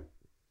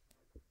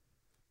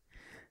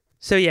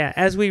 So, yeah,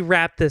 as we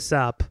wrap this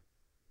up.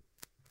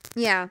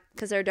 Yeah,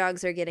 because our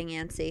dogs are getting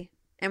antsy.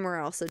 And we're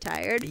also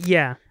tired.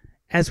 Yeah.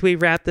 As we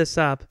wrap this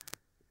up,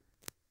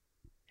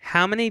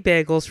 how many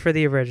bagels for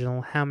the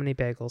original? How many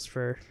bagels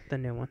for the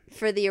new one?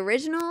 For the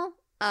original,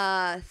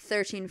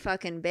 13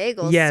 fucking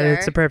bagels, yeah, sir.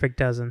 It's a perfect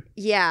dozen.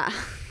 Yeah.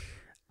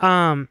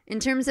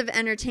 In terms of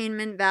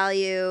entertainment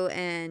value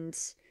and,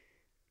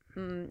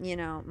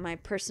 my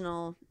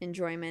personal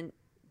enjoyment,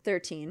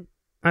 13.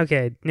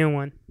 Okay, new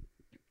one.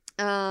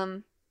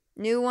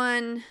 New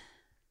one.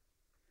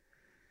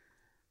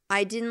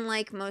 I didn't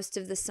like most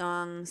of the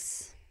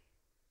songs.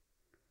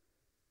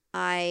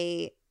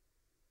 Which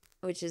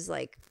is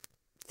like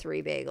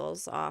 3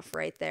 bagels off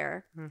right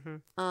there.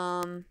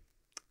 Mm-hmm.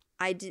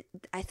 I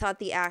thought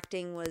the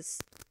acting was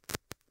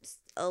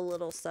a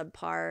little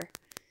subpar.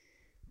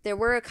 There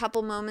were a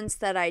couple moments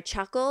that I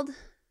chuckled.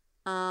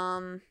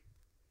 The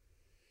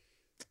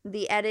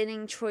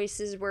editing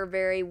choices were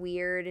very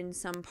weird in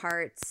some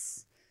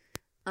parts.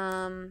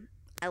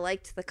 I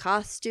liked the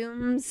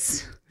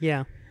costumes.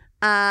 Yeah.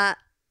 I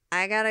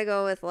gotta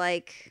go with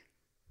like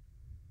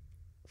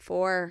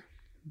 4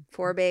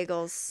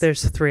 bagels.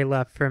 There's 3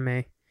 left for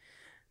me.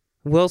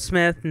 Will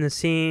Smith,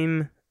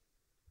 Nassim,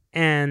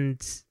 and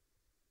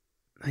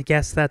I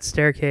guess that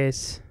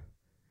staircase.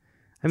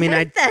 I mean,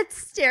 I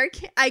guess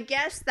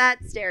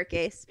that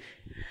staircase.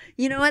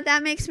 You know what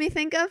that makes me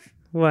think of?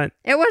 What?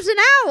 It was an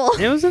owl.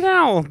 It was an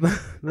owl.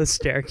 The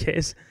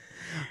staircase.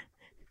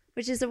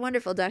 Which is a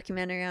wonderful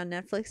documentary on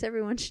Netflix.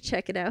 Everyone should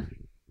check it out.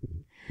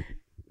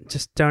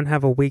 Just don't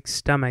have a weak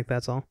stomach,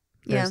 that's all.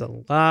 There's Yeah.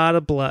 a lot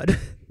of blood.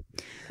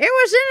 It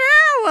was an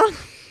owl.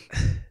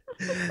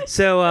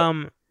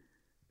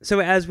 So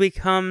as we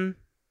come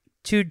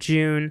to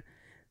June,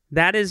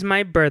 that is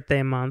my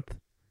birthday month.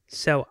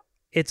 So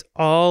it's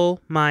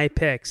all my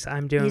picks.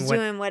 I'm doing He's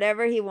doing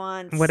whatever he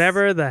wants.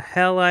 whatever the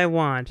hell I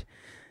want.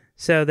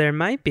 So there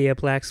might be a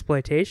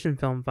blaxploitation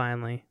film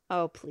finally.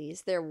 Oh,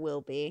 please. There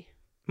will be.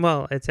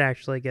 Well, it's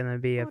actually going to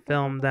be a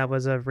film that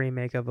was a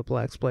remake of a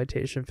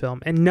blaxploitation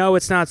film. And no,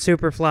 it's not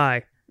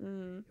Superfly.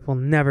 It will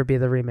never be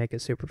the remake of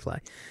Superfly.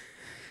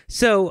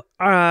 So,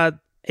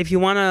 if you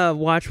want to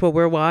watch what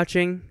we're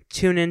watching,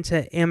 tune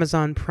into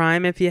Amazon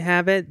Prime if you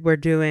have it. We're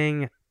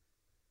doing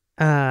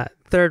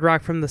Third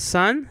Rock from the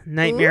Sun,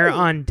 Nightmare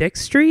on Dick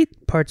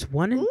Street, parts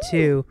 1 and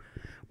 2,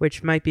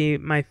 which might be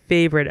my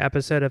favorite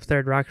episode of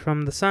Third Rock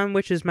from the Sun,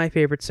 which is my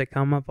favorite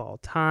sitcom of all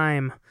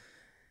time.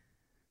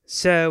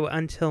 So,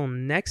 until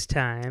next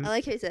time... I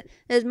like how you said,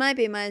 this might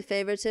be my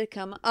favorite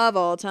sitcom of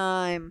all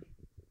time.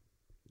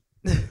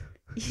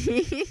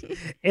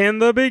 In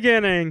the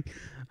beginning.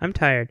 I'm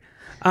tired.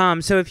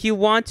 So if you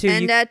want to...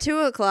 And at 2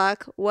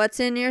 o'clock, what's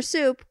in your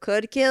soup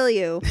could kill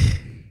you.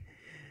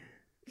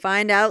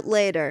 Find out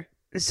later.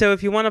 So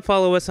if you want to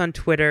follow us on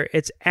Twitter,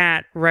 it's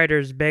at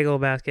Writer's Bagel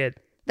Basket.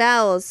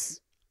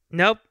 Vowels.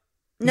 Nope.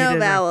 No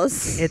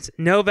vowels. It's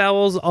no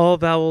vowels, all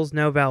vowels,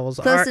 no vowels.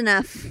 Close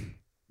enough.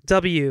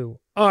 WRTRBAGEL.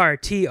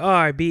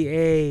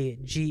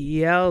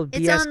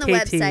 It's on the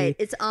website.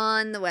 It's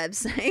on the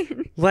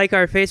website. Like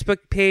our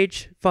Facebook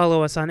page.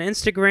 Follow us on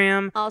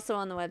Instagram. Also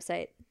on the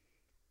website.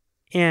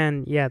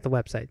 And yeah, the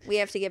website. We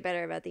have to get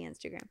better about the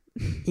Instagram.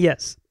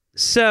 Yes.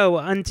 So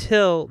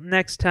until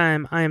next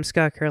time, I am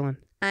Scott Curlin.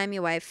 I'm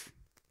your wife.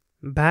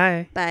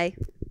 Bye. Bye.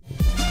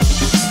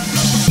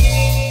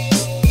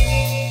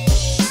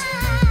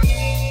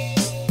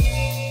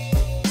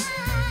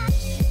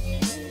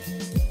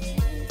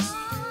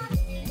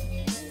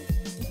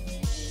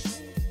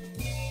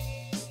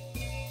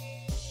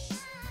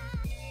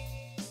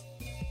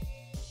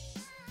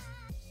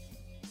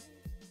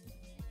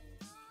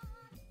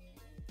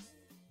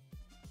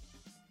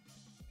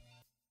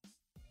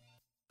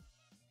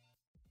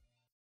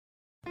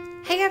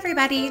 Hey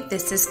everybody,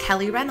 this is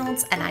Kelly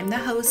Reynolds, and I'm the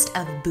host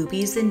of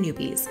Boobies and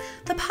Newbies,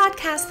 the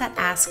podcast that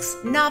asks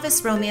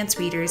novice romance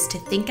readers to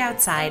think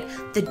outside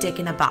the dick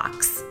in a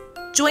box.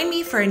 Join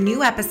me for a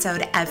new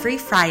episode every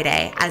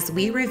Friday as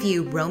we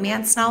review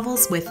romance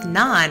novels with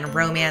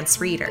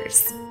non-romance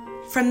readers.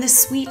 From the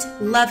sweet,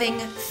 loving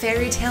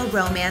fairy tale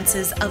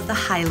romances of the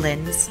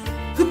Highlands.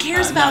 Who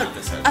cares about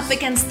up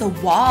against the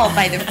wall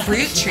by the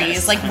fruit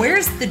trees? Like,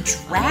 where's the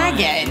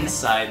dragon?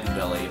 Inside the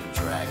belly of a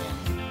dragon.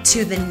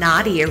 To the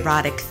naughty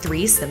erotic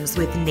threesomes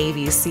with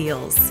Navy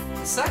SEALs.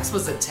 Sex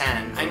was a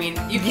 10. I mean,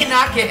 you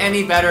cannot get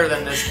any better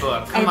than this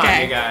book. Come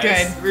on, you guys.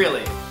 Good.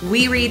 Really.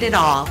 We read it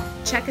all.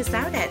 Check us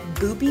out at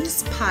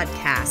Boobies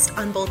Podcast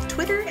on both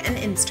Twitter and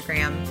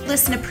Instagram.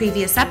 Listen to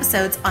previous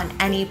episodes on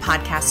any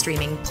podcast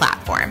streaming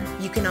platform.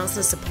 You can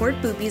also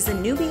support Boobies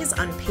and Newbies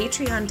on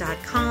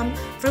Patreon.com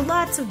for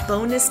lots of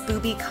bonus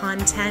boobie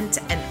content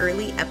and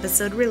early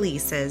episode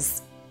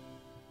releases.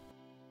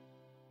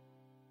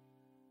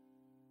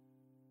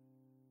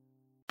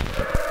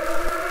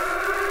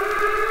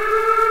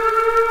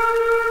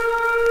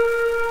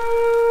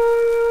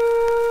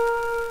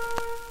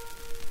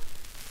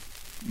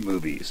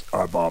 Movies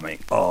are bombing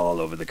all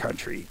over the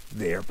country.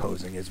 They are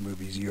posing as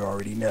movies you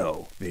already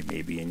know. They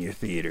may be in your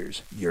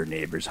theaters, your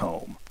neighbor's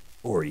home,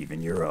 or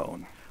even your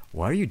own.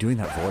 Why are you doing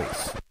that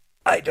voice?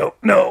 I don't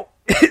know.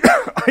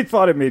 I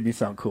thought it made me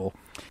sound cool.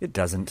 It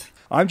doesn't.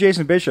 I'm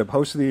Jason Bishop,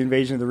 host of the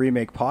Invasion of the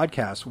Remake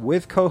podcast,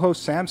 with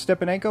co-hosts Sam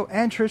Stepanenko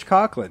and Trish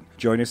Coughlin.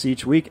 Join us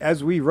each week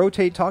as we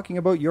rotate talking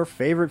about your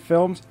favorite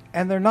films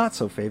and their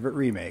not-so-favorite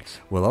remakes.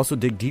 We'll also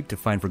dig deep to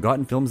find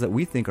forgotten films that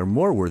we think are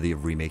more worthy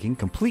of remaking,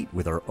 complete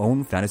with our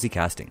own fantasy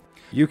casting.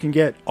 You can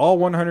get all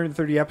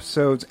 130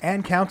 episodes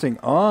and counting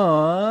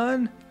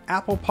on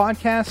Apple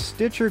Podcasts,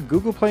 Stitcher,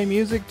 Google Play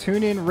Music,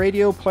 TuneIn,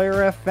 Radio,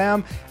 Player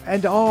FM,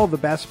 and all the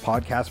best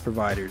podcast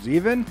providers,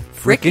 even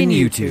frickin'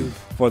 YouTube.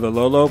 For the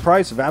low, low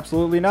price of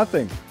absolutely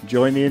nothing.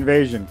 Join the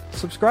invasion.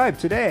 Subscribe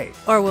today.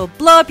 Or we'll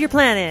blow up your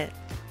planet.